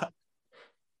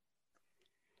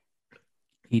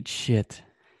 Eat shit.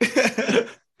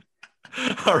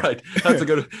 All right. That's a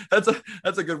good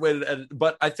way to end.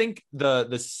 But I think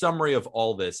the summary of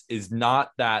all this is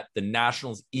not that the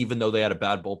Nationals, even though they had a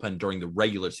bad bullpen during the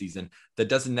regular season, that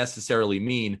doesn't necessarily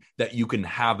mean that you can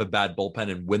have a bad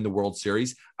bullpen and win the World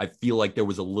Series. I feel like there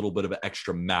was a little bit of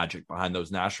extra magic behind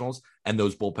those Nationals, and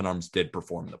those bullpen arms did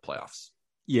perform in the playoffs.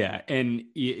 Yeah, and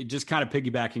just kind of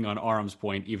piggybacking on Arum's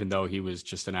point, even though he was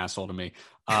just an asshole to me.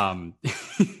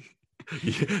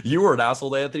 You were an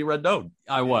asshole to Anthony Rendon.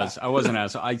 I was an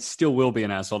asshole. I still will be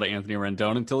an asshole to Anthony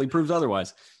Rendon until he proves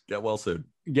otherwise. Get well soon.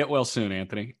 Get well soon,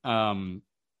 Anthony.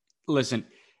 Listen,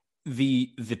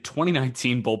 the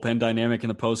 2019 bullpen dynamic in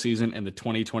the postseason and the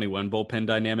 2021 bullpen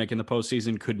dynamic in the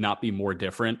postseason could not be more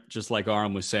different, just like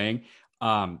Arum was saying.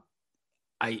 I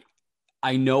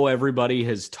know everybody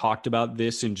has talked about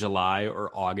this in July or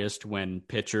August when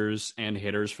pitchers and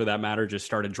hitters, for that matter, just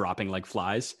started dropping like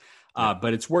flies.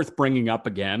 But it's worth bringing up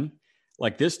again.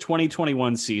 Like this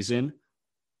 2021 season,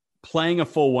 playing a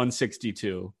full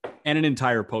 162 and an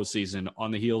entire postseason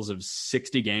on the heels of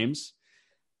 60 games,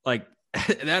 like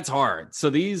that's hard. So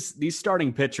these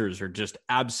starting pitchers are just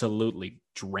absolutely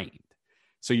drained.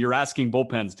 So you're asking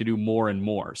bullpens to do more and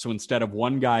more. So instead of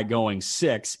one guy going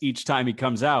 6 each time he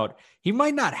comes out, he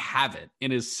might not have it in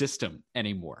his system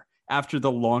anymore after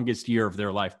the longest year of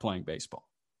their life playing baseball.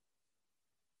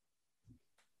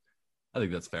 I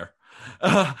think that's fair.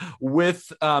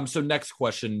 So next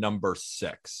question, number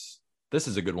 6. This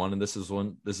is a good one, and this is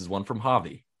one from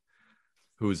Javi,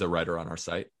 who is a writer on our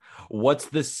site. What's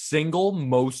the single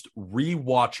most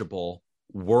rewatchable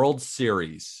World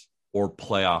Series or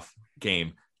playoff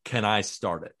game? Can I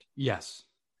start it? Yes.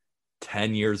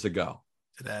 10 years ago.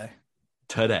 Today.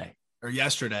 Or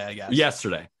yesterday, I guess.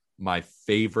 Yesterday. My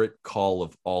favorite call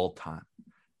of all time.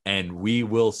 And we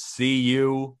will see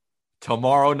you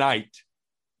tomorrow night.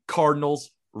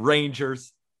 Cardinals,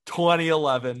 Rangers,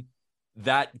 2011.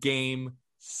 That game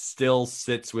still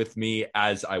sits with me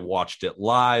as I watched it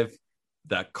live.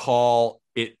 That call,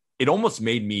 it almost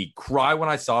made me cry when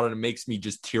I saw it, and it makes me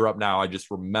just tear up now. I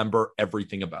just remember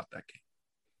everything about that game.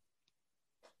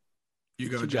 You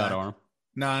go, Jack. Arm.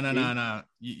 No.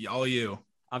 All you.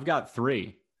 I've got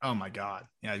 3. Oh my God.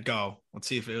 Yeah, go. Let's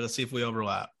see if we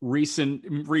overlap.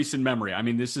 Recent memory. I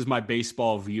mean, this is my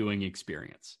baseball viewing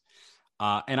experience.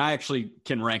 And I actually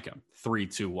can rank them 3,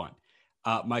 2, 1.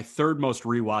 My third most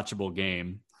rewatchable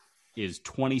game is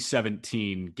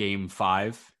 2017 Game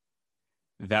 5.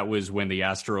 That was when the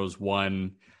Astros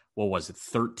won, what was it,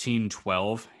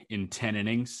 13-12 in 10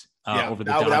 innings over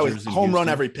the Dodgers. That was home Houston. run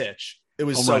every pitch. It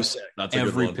was so sick. That's a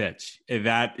every good one. pitch.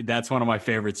 That's one of my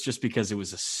favorites just because it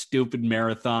was a stupid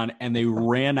marathon and they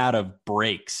ran out of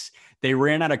breaks. They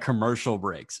ran out of commercial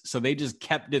breaks. So they just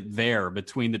kept it there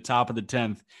between the top of the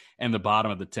 10th and the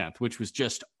bottom of the 10th, which was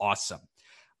just awesome.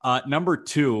 Number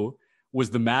 2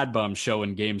 was the Mad Bum show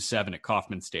in Game 7 at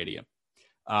Kauffman Stadium.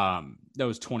 That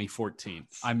was 2014.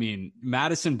 I mean,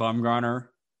 Madison Bumgarner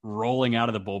rolling out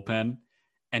of the bullpen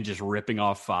and just ripping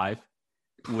off 5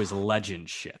 was legend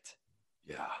shit.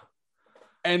 Yeah.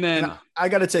 And then I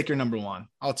got to take your number 1.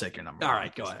 I'll take your number 1. All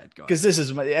right, go ahead. Because this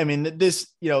is, I mean, this,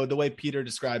 the way Peter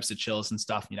describes the chills and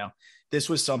stuff, this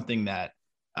was something that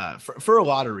for a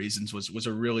lot of reasons was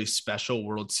a really special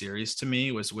World Series to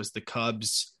me, was the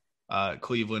Cubs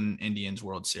Cleveland Indians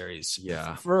World Series.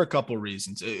 Yeah. For a couple of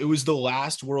reasons. It was the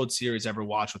last World Series I ever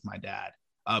watched with my dad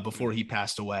before he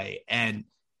passed away. And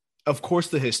of course,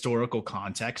 the historical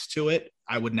context to it,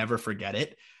 I would never forget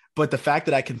it. But the fact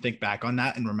that I can think back on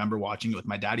that and remember watching it with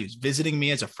my dad, he was visiting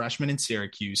me as a freshman in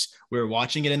Syracuse. We were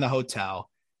watching it in the hotel.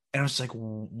 And I was like,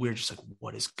 we're just like,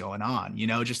 what is going on?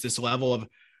 Just this level of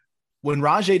when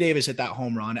Rajai Davis hit that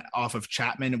home run off of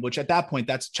Chapman, which at that point,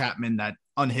 that's Chapman, that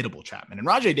unhittable Chapman. And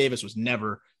Rajai Davis was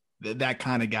never that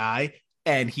kind of guy.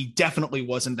 And he definitely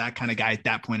wasn't that kind of guy at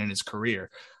that point in his career.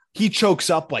 He chokes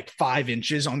up like 5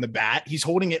 inches on the bat. He's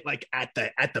holding it like at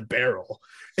the barrel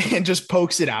and just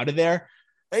pokes it out of there.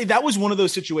 That was one of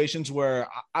those situations where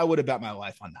I would have bet my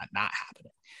life on that not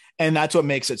happening. And that's what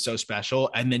makes it so special.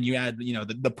 And then you add,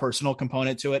 the personal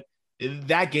component to it.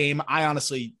 That game, I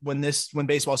honestly, when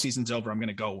baseball season's over, I'm going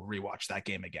to go rewatch that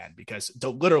game again, because to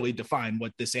literally define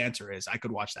what this answer is, I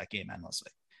could watch that game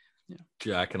endlessly. Yeah.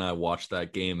 Jack and I watched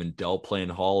that game in Del Plain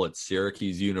Hall at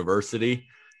Syracuse University,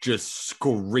 just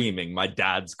screaming. My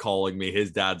dad's calling me,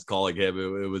 his dad's calling him.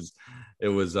 It was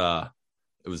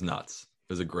nuts.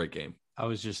 It was a great game. I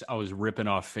was ripping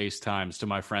off FaceTimes to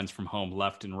my friends from home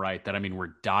left and right that, I mean,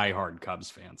 we're diehard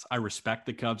Cubs fans. I respect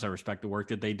the Cubs. I respect the work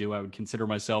that they do. I would consider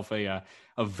myself a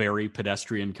very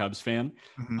pedestrian Cubs fan.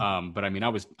 Mm-hmm. But I mean, I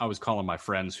was calling my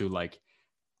friends who like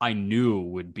I knew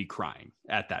would be crying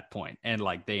at that point. And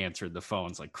like they answered the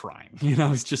phones like crying.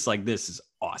 It's just like, this is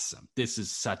awesome. This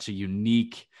is such a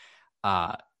unique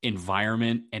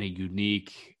environment and a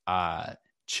unique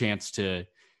chance to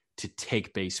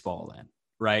take baseball in.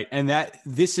 Right. And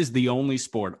this is the only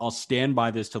sport. I'll stand by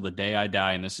this till the day I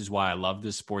die. And this is why I love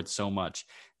this sport so much.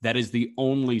 That is the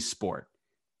only sport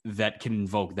that can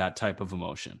invoke that type of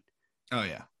emotion. Oh,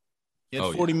 yeah. You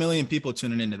had 40 million people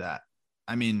tuning into that.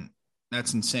 I mean,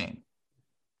 that's insane.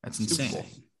 That's insane.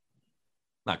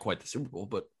 Not quite the Super Bowl,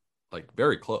 but like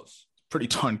very close. Pretty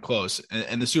darn close.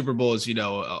 And the Super Bowl is,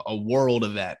 a world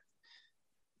event.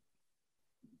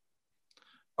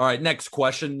 All right. Next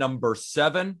question, number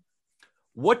 7.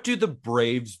 What do the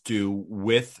Braves do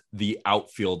with the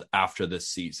outfield after this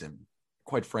season?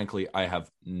 Quite frankly, I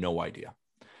have no idea.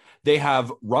 They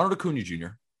have Ronald Acuna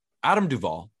Jr., Adam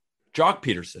Duvall, Jock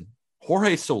Peterson,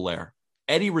 Jorge Soler,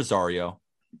 Eddie Rosario,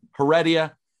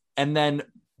 Heredia, and then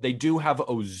they do have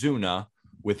Ozuna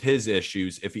with his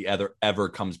issues if he ever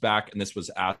comes back. And this was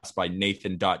asked by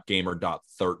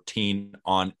Nathan.gamer.13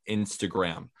 on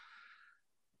Instagram.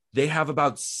 They have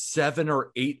about 7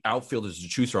 or 8 outfielders to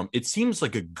choose from. It seems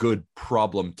like a good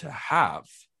problem to have.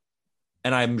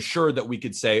 And I'm sure that we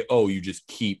could say, oh, you just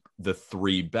keep the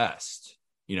 3 best.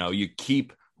 You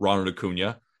keep Ronald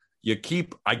Acuna. You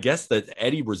keep, I guess, that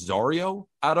Eddie Rosario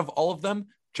out of all of them.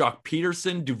 Jock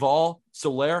Peterson, Duvall,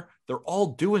 Soler, they're all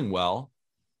doing well.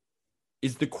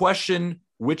 Is the question,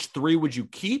 which 3 would you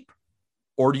keep?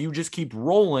 Or do you just keep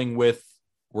rolling with,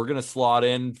 we're going to slot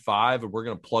in 5 and we're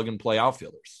going to plug and play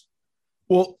outfielders?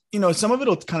 Well, some of it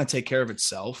will kind of take care of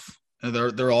itself.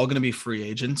 They're all going to be free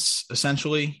agents,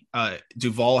 essentially.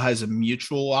 Duvall has a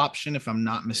mutual option, if I'm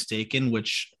not mistaken,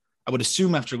 which I would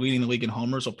assume after leading the league in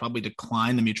homers will probably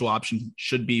decline. The mutual option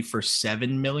should be for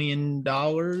 $7 million,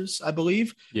 I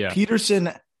believe. Yeah. Peterson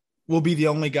will be the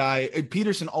only guy.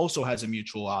 Peterson also has a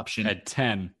mutual option at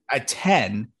 10.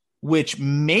 Which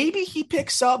maybe he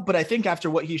picks up, but I think after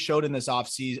what he showed in this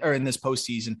offseason or in this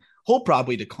postseason, he'll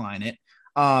probably decline it.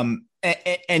 And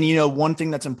one thing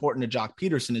that's important to Jock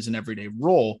Peterson is an everyday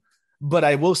role. But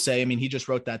I will say, I mean, he just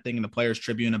wrote that thing in the Players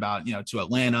Tribune about, to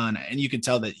Atlanta, and you can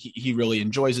tell that he really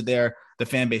enjoys it there. the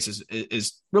fan base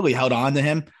is really held on to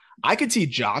him. I could see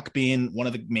Jock being one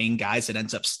of the main guys that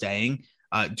ends up staying.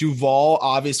 Duvall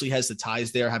obviously has the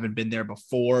ties there, haven't been there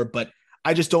before, but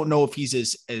I just don't know if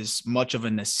he's as much of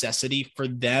a necessity for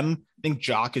them. I think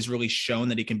Jock has really shown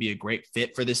that he can be a great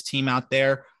fit for this team out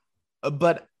there.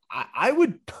 But I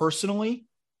would personally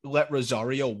let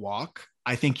Rosario walk.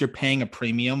 I think you're paying a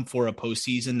premium for a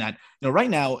postseason that, right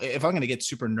now, if I'm going to get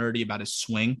super nerdy about his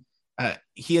swing,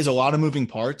 he has a lot of moving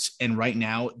parts, and right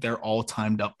now they're all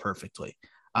timed up perfectly.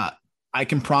 I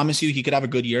can promise you he could have a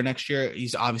good year next year.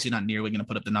 He's obviously not nearly going to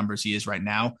put up the numbers he is right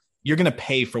now. You're going to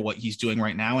pay for what he's doing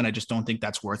right now, and I just don't think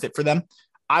that's worth it for them.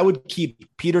 I would keep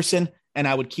Peterson, and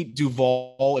I would keep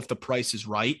Duvall if the price is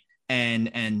right,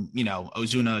 and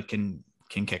Ozuna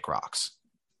can kick rocks.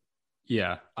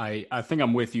 Yeah, I think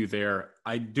I'm with you there.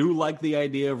 I do like the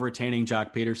idea of retaining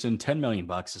Jock Peterson. $10 million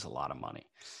is a lot of money.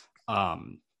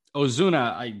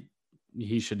 Ozuna,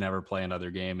 he should never play another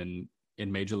game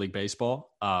in Major League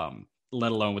Baseball,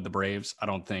 let alone with the Braves. I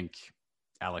don't think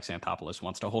Alex Anthopoulos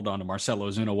wants to hold on to Marcell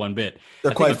Ozuna one bit.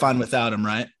 They're quite fine without him,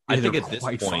 right? I think at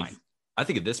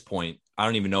this point, I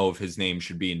don't even know if his name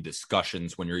should be in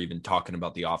discussions when you're even talking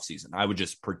about the offseason. I would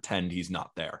just pretend he's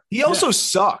not there. He also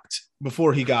sucked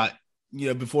before he got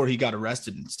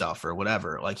arrested and stuff or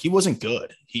whatever. Like, he wasn't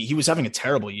good. He was having a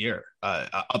terrible year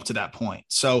up to that point.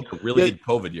 So really good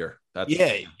COVID year.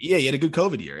 He had a good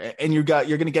COVID year, and you're going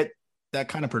to get that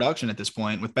kind of production at this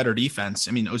point with better defense.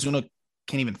 I mean, Ozuna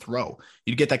can't even throw.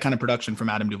 You'd get that kind of production from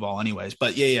Adam Duvall anyways.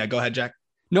 But yeah, go ahead, Jack.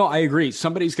 No, I agree.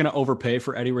 Somebody's going to overpay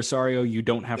for Eddie Rosario. You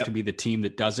don't have to be the team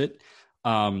that does it.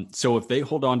 So if they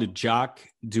hold on to Jock,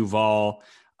 Duvall,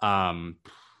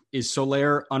 is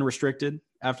Soler unrestricted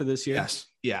after this year? Yes.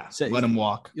 Yeah. So let him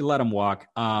walk. You let him walk.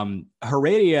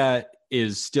 Heredia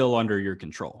is still under your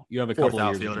control. You have a couple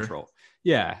of years of control.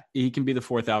 Yeah, he can be the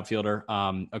fourth outfielder.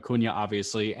 Acuna,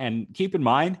 obviously. And keep in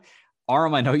mind,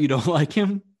 Aram, I know you don't like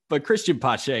him, but Christian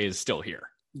Pache is still here.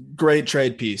 Great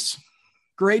trade piece.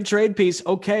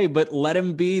 Okay, but let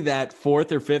him be that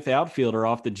fourth or fifth outfielder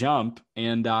off the jump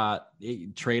and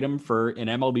trade him for an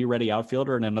MLB-ready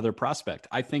outfielder and another prospect.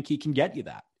 I think he can get you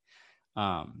that.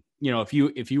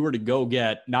 If you were to go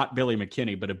get not Billy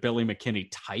McKinney, but a Billy McKinney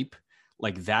type,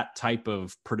 like that type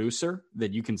of producer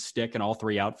that you can stick in all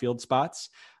three outfield spots,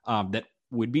 that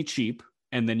would be cheap.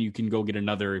 And then you can go get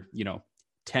another,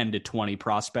 10 to 20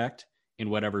 prospect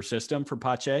in whatever system for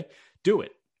Pache. Do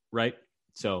it, right?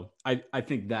 So I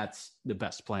think that's the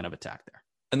best plan of attack there.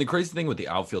 And the crazy thing with the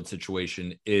outfield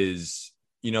situation is,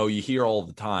 you hear all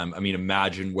the time. I mean,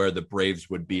 imagine where the Braves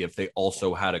would be if they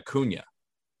also had Acuna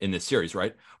in this series,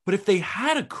 right? But if they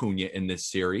had Acuna in this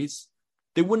series,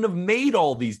 they wouldn't have made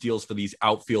all these deals for these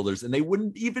outfielders, and they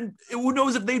wouldn't even, who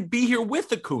knows if they'd be here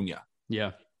with Acuna.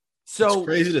 Yeah. So it's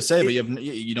crazy to say, but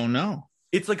you don't know.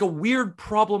 It's like a weird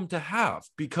problem to have,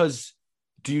 because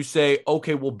do you say,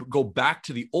 okay, we'll go back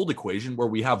to the old equation where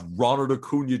we have Ronald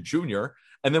Acuna Jr.,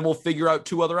 and then we'll figure out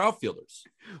two other outfielders?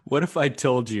 What if I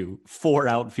told you 4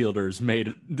 outfielders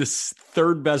made this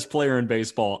third best player in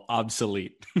baseball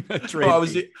obsolete? I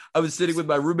was sitting with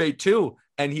my roommate too,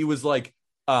 and he was like,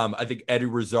 I think Eddie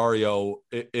Rosario,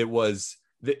 it was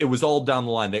all down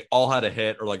the line. They all had a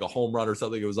hit or like a home run or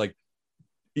something. It was like,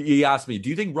 he asked me, do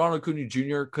you think Ronald Acuna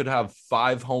Jr. could have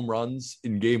 5 home runs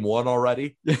in game 1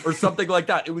 already or something like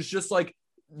that? It was just like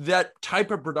that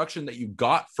type of production that you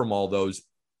got from all those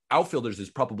outfielders is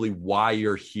probably why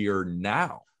you're here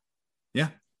now. Yeah.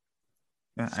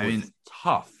 So I mean, it's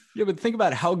tough. Yeah, but think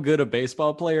about how good a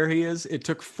baseball player he is. It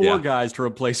took 4 guys to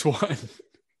replace 1.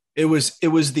 It was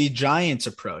the Giants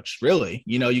approach, really.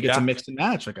 You get to mix and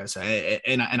match, like I say,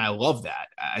 and I love that.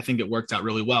 I think it worked out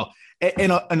really well.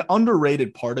 And an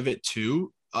underrated part of it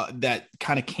too, that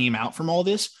kind of came out from all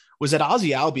this, was that Ozzy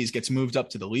Albies gets moved up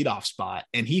to the leadoff spot,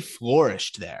 and he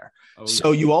flourished there.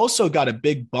 So you also got a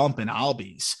big bump in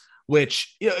Albies,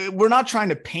 which we're not trying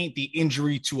to paint the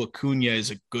injury to Acuna as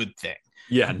a good thing.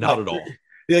 Yeah, not at all.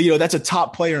 That's a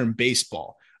top player in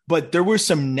baseball. But there were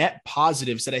some net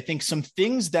positives that I think some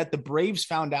things that the Braves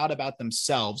found out about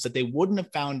themselves that they wouldn't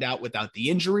have found out without the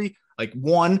injury. Like,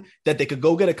 one, that they could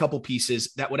go get a couple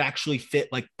pieces that would actually fit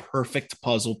like perfect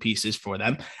puzzle pieces for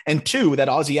them. And 2, that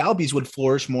Ozzy Albies would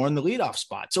flourish more in the leadoff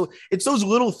spot. So it's those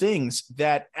little things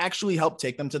that actually help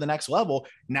take them to the next level.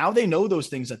 Now they know those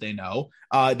things that they know.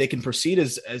 They can proceed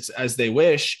as they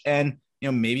wish. And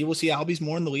maybe we'll see Albies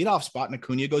more in the leadoff spot and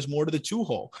Acuna goes more to the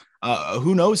 2-hole.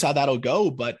 Who knows how that'll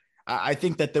go, but I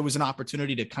think that there was an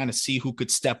opportunity to kind of see who could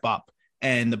step up,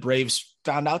 and the Braves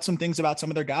found out some things about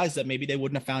some of their guys that maybe they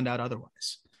wouldn't have found out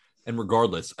otherwise. And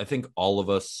regardless, I think all of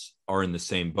us are in the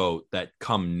same boat that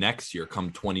come next year, come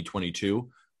 2022,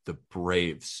 the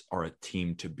Braves are a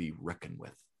team to be reckoned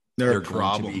with. They're a going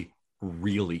problem. to be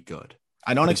really good.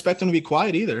 I don't expect them to be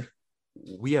quiet either.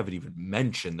 We haven't even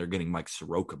mentioned they're getting Mike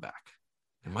Soroka back.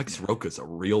 And Mike Soroka is a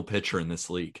real pitcher in this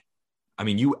league. I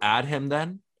mean, you add him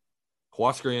then,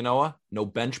 Huascar Yanoa, no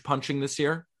bench punching this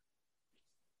year.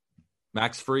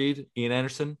 Max Fried, Ian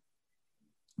Anderson,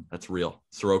 that's real.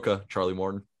 Soroka, Charlie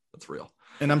Morton, that's real.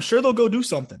 And I'm sure they'll go do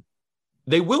something.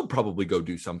 They will probably go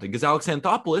do something because Alex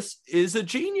Anthopoulos is a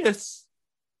genius.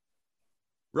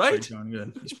 Right? Pretty darn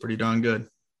good. He's pretty darn good.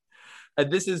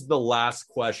 And this is the last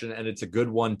question, and it's a good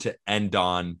one to end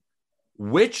on.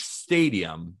 Which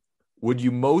stadium would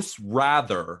you most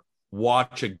rather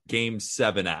watch a Game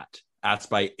 7 at? Asked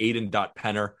by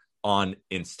Aiden.Penner on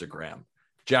Instagram.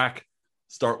 Jack,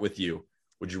 start with you.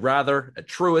 Would you rather at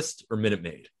Truist or Minute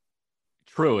Maid?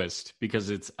 Truist, because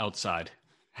it's outside.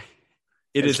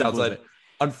 It is outside.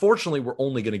 Unfortunately, we're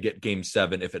only going to get Game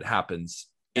 7 if it happens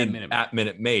at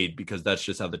Minute Maid, because that's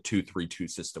just how the 2-3-2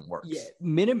 system works. Yeah,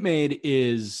 Minute Maid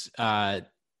is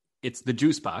it's the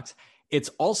juice box. It's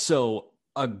also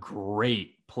a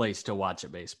great place to watch a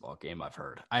baseball game, I've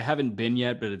heard. I haven't been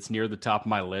yet, but it's near the top of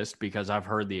my list because I've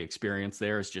heard the experience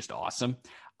there is just awesome.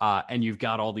 And you've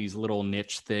got all these little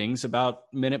niche things about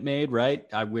Minute Maid, right?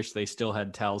 I wish they still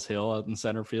had Towles Hill out in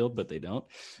center field, but they don't.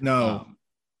 No.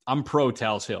 I'm pro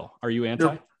Towles Hill. Are you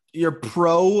anti? You're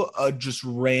pro just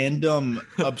random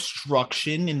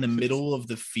obstruction in the middle of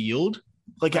the field?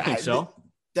 Like, I think so.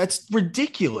 That's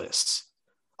ridiculous.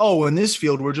 Oh, in this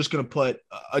field, we're just going to put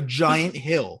a giant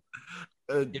hill.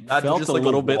 It felt just a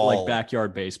little bit like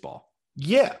backyard baseball.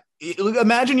 Yeah.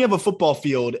 Imagine you have a football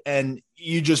field and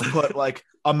you just put like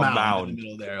a mound in the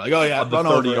middle there. Like, oh, yeah, on the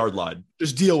 30-yard line.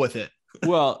 Just deal with it.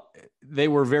 Well, they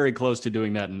were very close to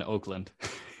doing that in Oakland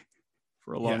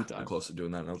for a long time. Close to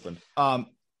doing that in Oakland.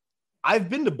 I've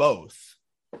been to both.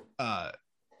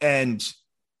 And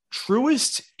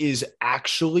Truist is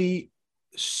actually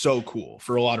so cool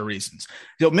for a lot of reasons.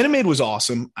 Minute Maid was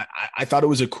awesome. I thought it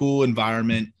was a cool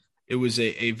environment. It was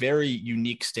a very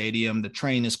unique stadium. The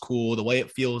train is cool. The way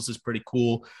it feels is pretty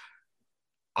cool.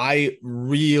 I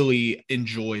really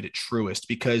enjoyed Truist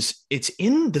because it's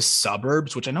in the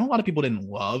suburbs, which I know a lot of people didn't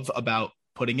love about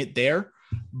putting it there.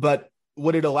 But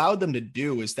what it allowed them to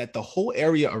do is that the whole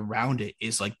area around it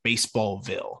is like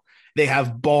Baseballville. They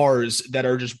have bars that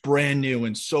are just brand new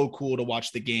and so cool to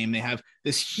watch the game. They have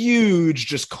this huge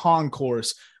just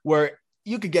concourse where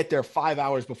you could get there 5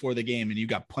 hours before the game and you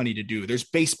got plenty to do. There's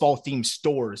baseball themed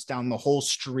stores down the whole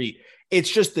street. It's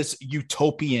just this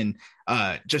utopian,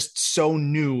 just so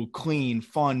new, clean,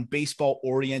 fun, baseball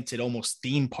oriented, almost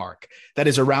theme park that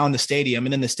is around the stadium.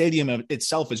 And then the stadium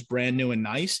itself is brand new and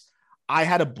nice. I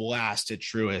had a blast at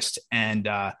Truist, and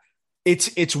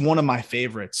it's one of my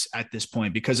favorites at this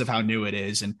point because of how new it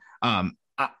is. And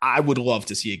I would love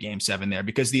to see a Game 7 there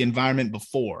because the environment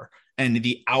before and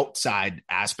the outside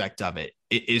aspect of it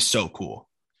is so cool.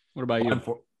 What about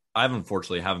you? I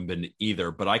unfortunately haven't been to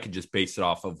either, but I could just base it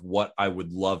off of what I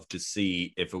would love to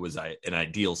see if it was an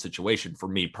ideal situation for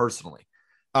me personally.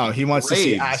 Oh, he wants to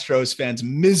see Astros fans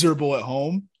miserable at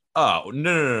home. Oh,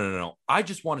 no. I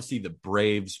just want to see the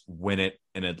Braves win it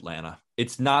in Atlanta.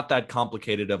 It's not that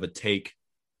complicated of a take.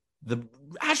 The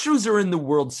Astros are in the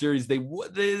World Series. They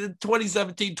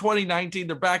 2017, 2019,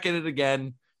 they're back in it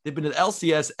again. They've been at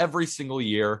LCS every single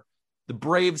year. The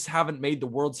Braves haven't made the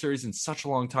World Series in such a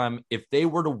long time. If they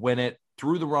were to win it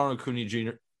through the Ronald Acuna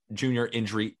Jr.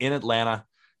 injury in Atlanta,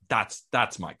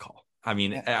 that's my call. I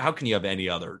mean, how can you have any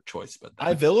other choice but that?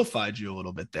 I vilified you a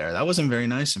little bit there. That wasn't very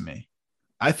nice of me.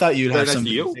 I thought you'd have some.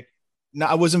 No,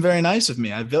 it wasn't very nice of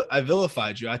me. I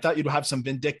vilified you. I thought you'd have some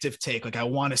vindictive take. Like, I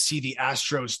want to see the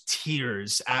Astros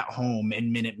tears at home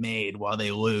in Minute Maid while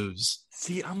they lose.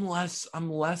 See, I'm less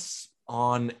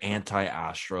on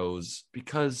anti-Astros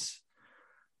because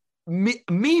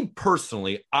me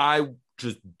personally, I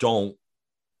just don't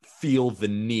feel the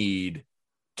need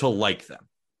to like them.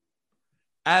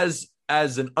 As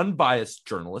an unbiased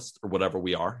journalist or whatever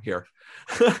we are here,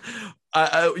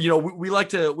 we like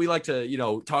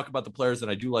to talk about the players,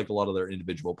 and I do like a lot of their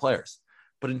individual players.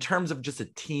 But in terms of just a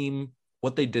team,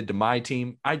 what they did to my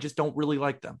team, I just don't really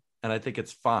like them, and I think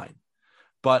it's fine.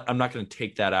 But I'm not going to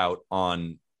take that out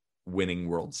on winning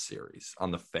World Series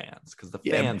on the fans because the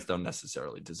fans don't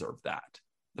necessarily deserve that.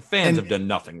 The fans have done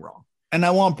nothing wrong. And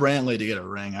I want Brantley to get a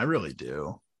ring. I really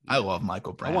do. I love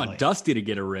Michael Brantley. I want Dusty to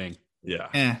get a ring.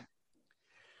 Yeah.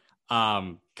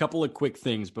 Couple of quick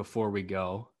things before we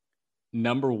go.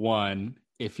 Number one,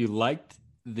 if you liked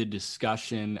the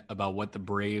discussion about what the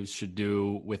Braves should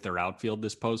do with their outfield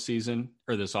this postseason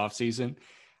or this offseason,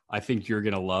 I think you're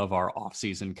going to love our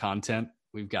offseason content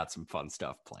we've got some fun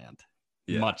stuff planned.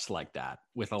 Yeah. Much like that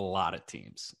with a lot of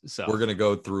teams. So we're going to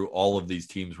go through all of these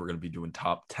teams. We're going to be doing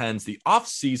top 10s. The off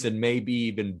season may be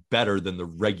even better than the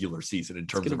regular season in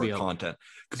terms of our content,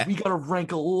 because we got to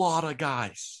rank a lot of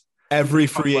guys. Every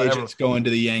free agent's going to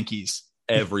the Yankees.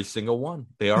 Every single one.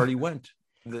 They already went.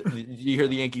 You hear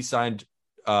the Yankees signed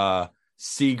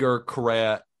Seager,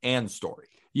 Correa, and Story.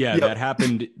 Yeah, yep. That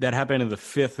happened in the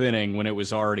 5th inning when it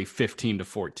was already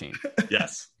 15-14.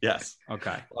 Yes. Okay.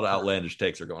 A lot of outlandish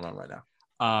takes are going on right now.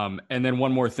 And then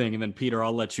one more thing, and then Peter,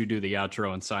 I'll let you do the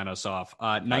outro and sign us off.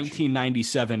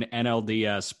 1997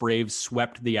 NLDS, Braves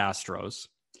swept the Astros.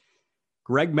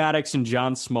 Greg Maddux and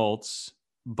John Smoltz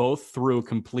both threw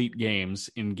complete games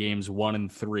in games 1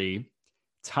 and 3.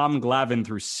 Tom Glavine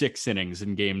threw 6 innings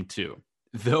in game 2.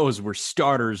 Those were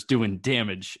starters doing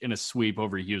damage in a sweep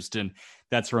over Houston.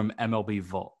 That's from MLB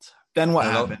Vault. Then what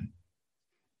happened?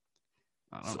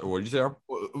 So what did you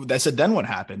say? I said, then what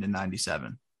happened in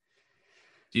 97?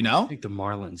 Do you know? I think the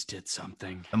Marlins did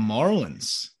something. The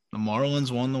Marlins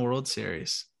won the World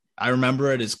Series. I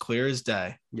remember it as clear as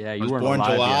day. Yeah, you were born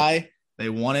July. Yet. They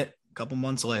won it a couple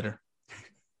months later.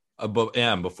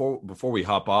 Before we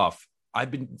hop off, I've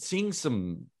been seeing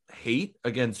some hate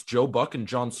against Joe Buck and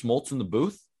John Smoltz in the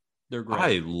booth. They're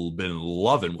great. I've been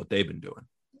loving what they've been doing.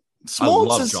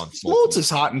 Smoltz is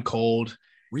hot and cold.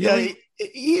 Really? Yeah,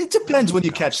 it depends when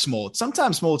you catch Smoltz.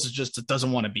 Sometimes Smoltz is just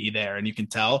doesn't want to be there, and you can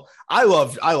tell. I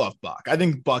love Buck. I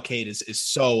think Buck hate is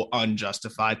so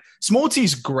unjustified.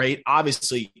 Smoltzy's great,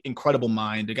 obviously incredible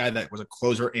mind, a guy that was a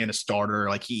closer and a starter.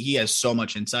 Like he has so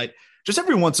much insight. Just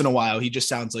every once in a while, he just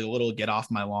sounds like a little get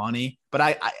off my lawn-y,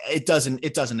 but it doesn't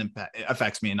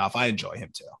affects me enough. I enjoy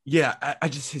him too. Yeah, I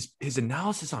just his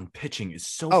analysis on pitching is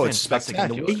so fantastic,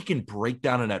 and the way he can break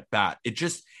down an at bat,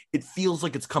 it feels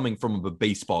like it's coming from a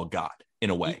baseball god in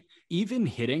a way. Even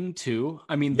hitting too.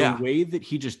 I mean, the way that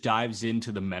he just dives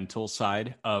into the mental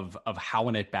side of how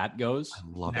an at bat goes. I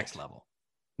love next it. level.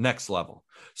 Next level.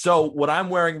 So what I'm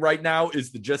wearing right now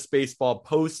is the Just Baseball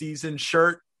postseason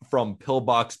shirt from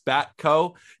Pillbox Bat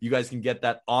Co. You guys can get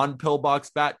that on Pillbox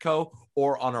Bat Co.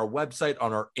 or on our website,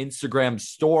 on our Instagram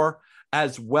store,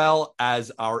 as well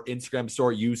as our Instagram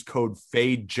store. Use code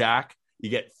FADEJACK. You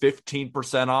get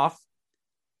 15% off.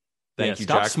 Thank you,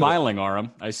 stop Jack. Smiling,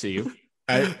 Aram. I see you.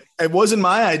 It wasn't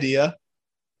my idea.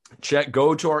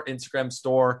 Go to our Instagram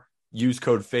store. Use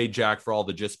code FADEJACK for all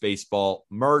the Just Baseball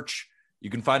merch.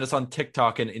 You can find us on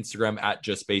TikTok and Instagram at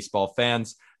Just Baseball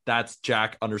Fans. That's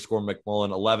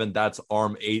Jack_McMullen11. That's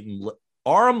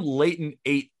Aram Layton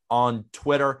 8 on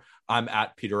Twitter. I'm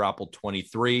at Peter Apple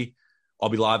 23. I'll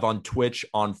be live on Twitch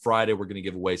on Friday. We're going to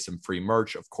give away some free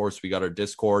merch. Of course, we got our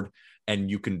Discord, and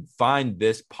you can find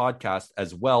this podcast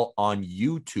as well on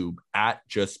YouTube at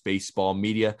Just Baseball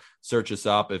Media. Search us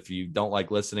up. If you don't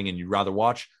like listening and you'd rather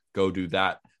watch, go do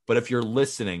that. But if you're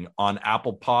listening on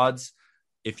Apple Pods,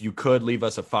 if you could leave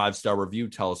us a 5-star review,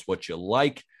 tell us what you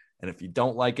like. And if you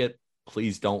don't like it,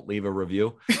 please don't leave a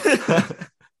review.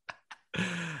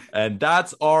 And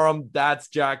that's Aram. That's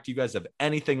Jack. Do you guys have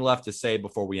anything left to say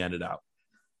before we end it out?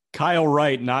 Kyle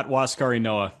Wright, not Waskari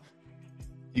Noah.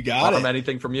 You got Aram,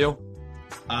 anything from you?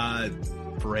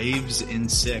 Braves in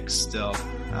 6 still.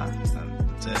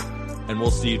 That's it. And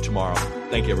we'll see you tomorrow.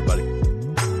 Thank you, everybody.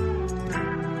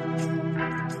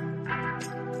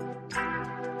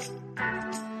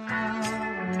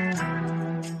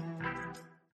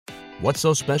 What's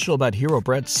so special about Hero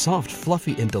Bread's soft,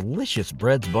 fluffy, and delicious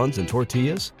breads, buns, and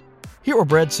tortillas? Hero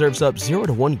Bread serves up 0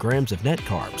 to 1 grams of net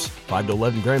carbs, 5 to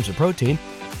 11 grams of protein,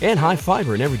 and high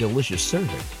fiber in every delicious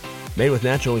serving. Made with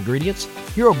natural ingredients,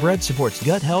 Hero Bread supports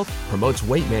gut health, promotes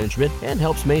weight management, and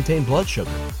helps maintain blood sugar.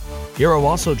 Hero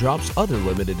also drops other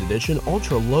limited edition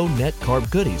ultra-low net carb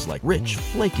goodies like rich,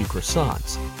 flaky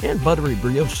croissants and buttery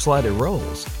brioche slider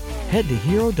rolls. Head to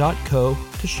hero.co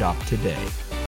to shop today.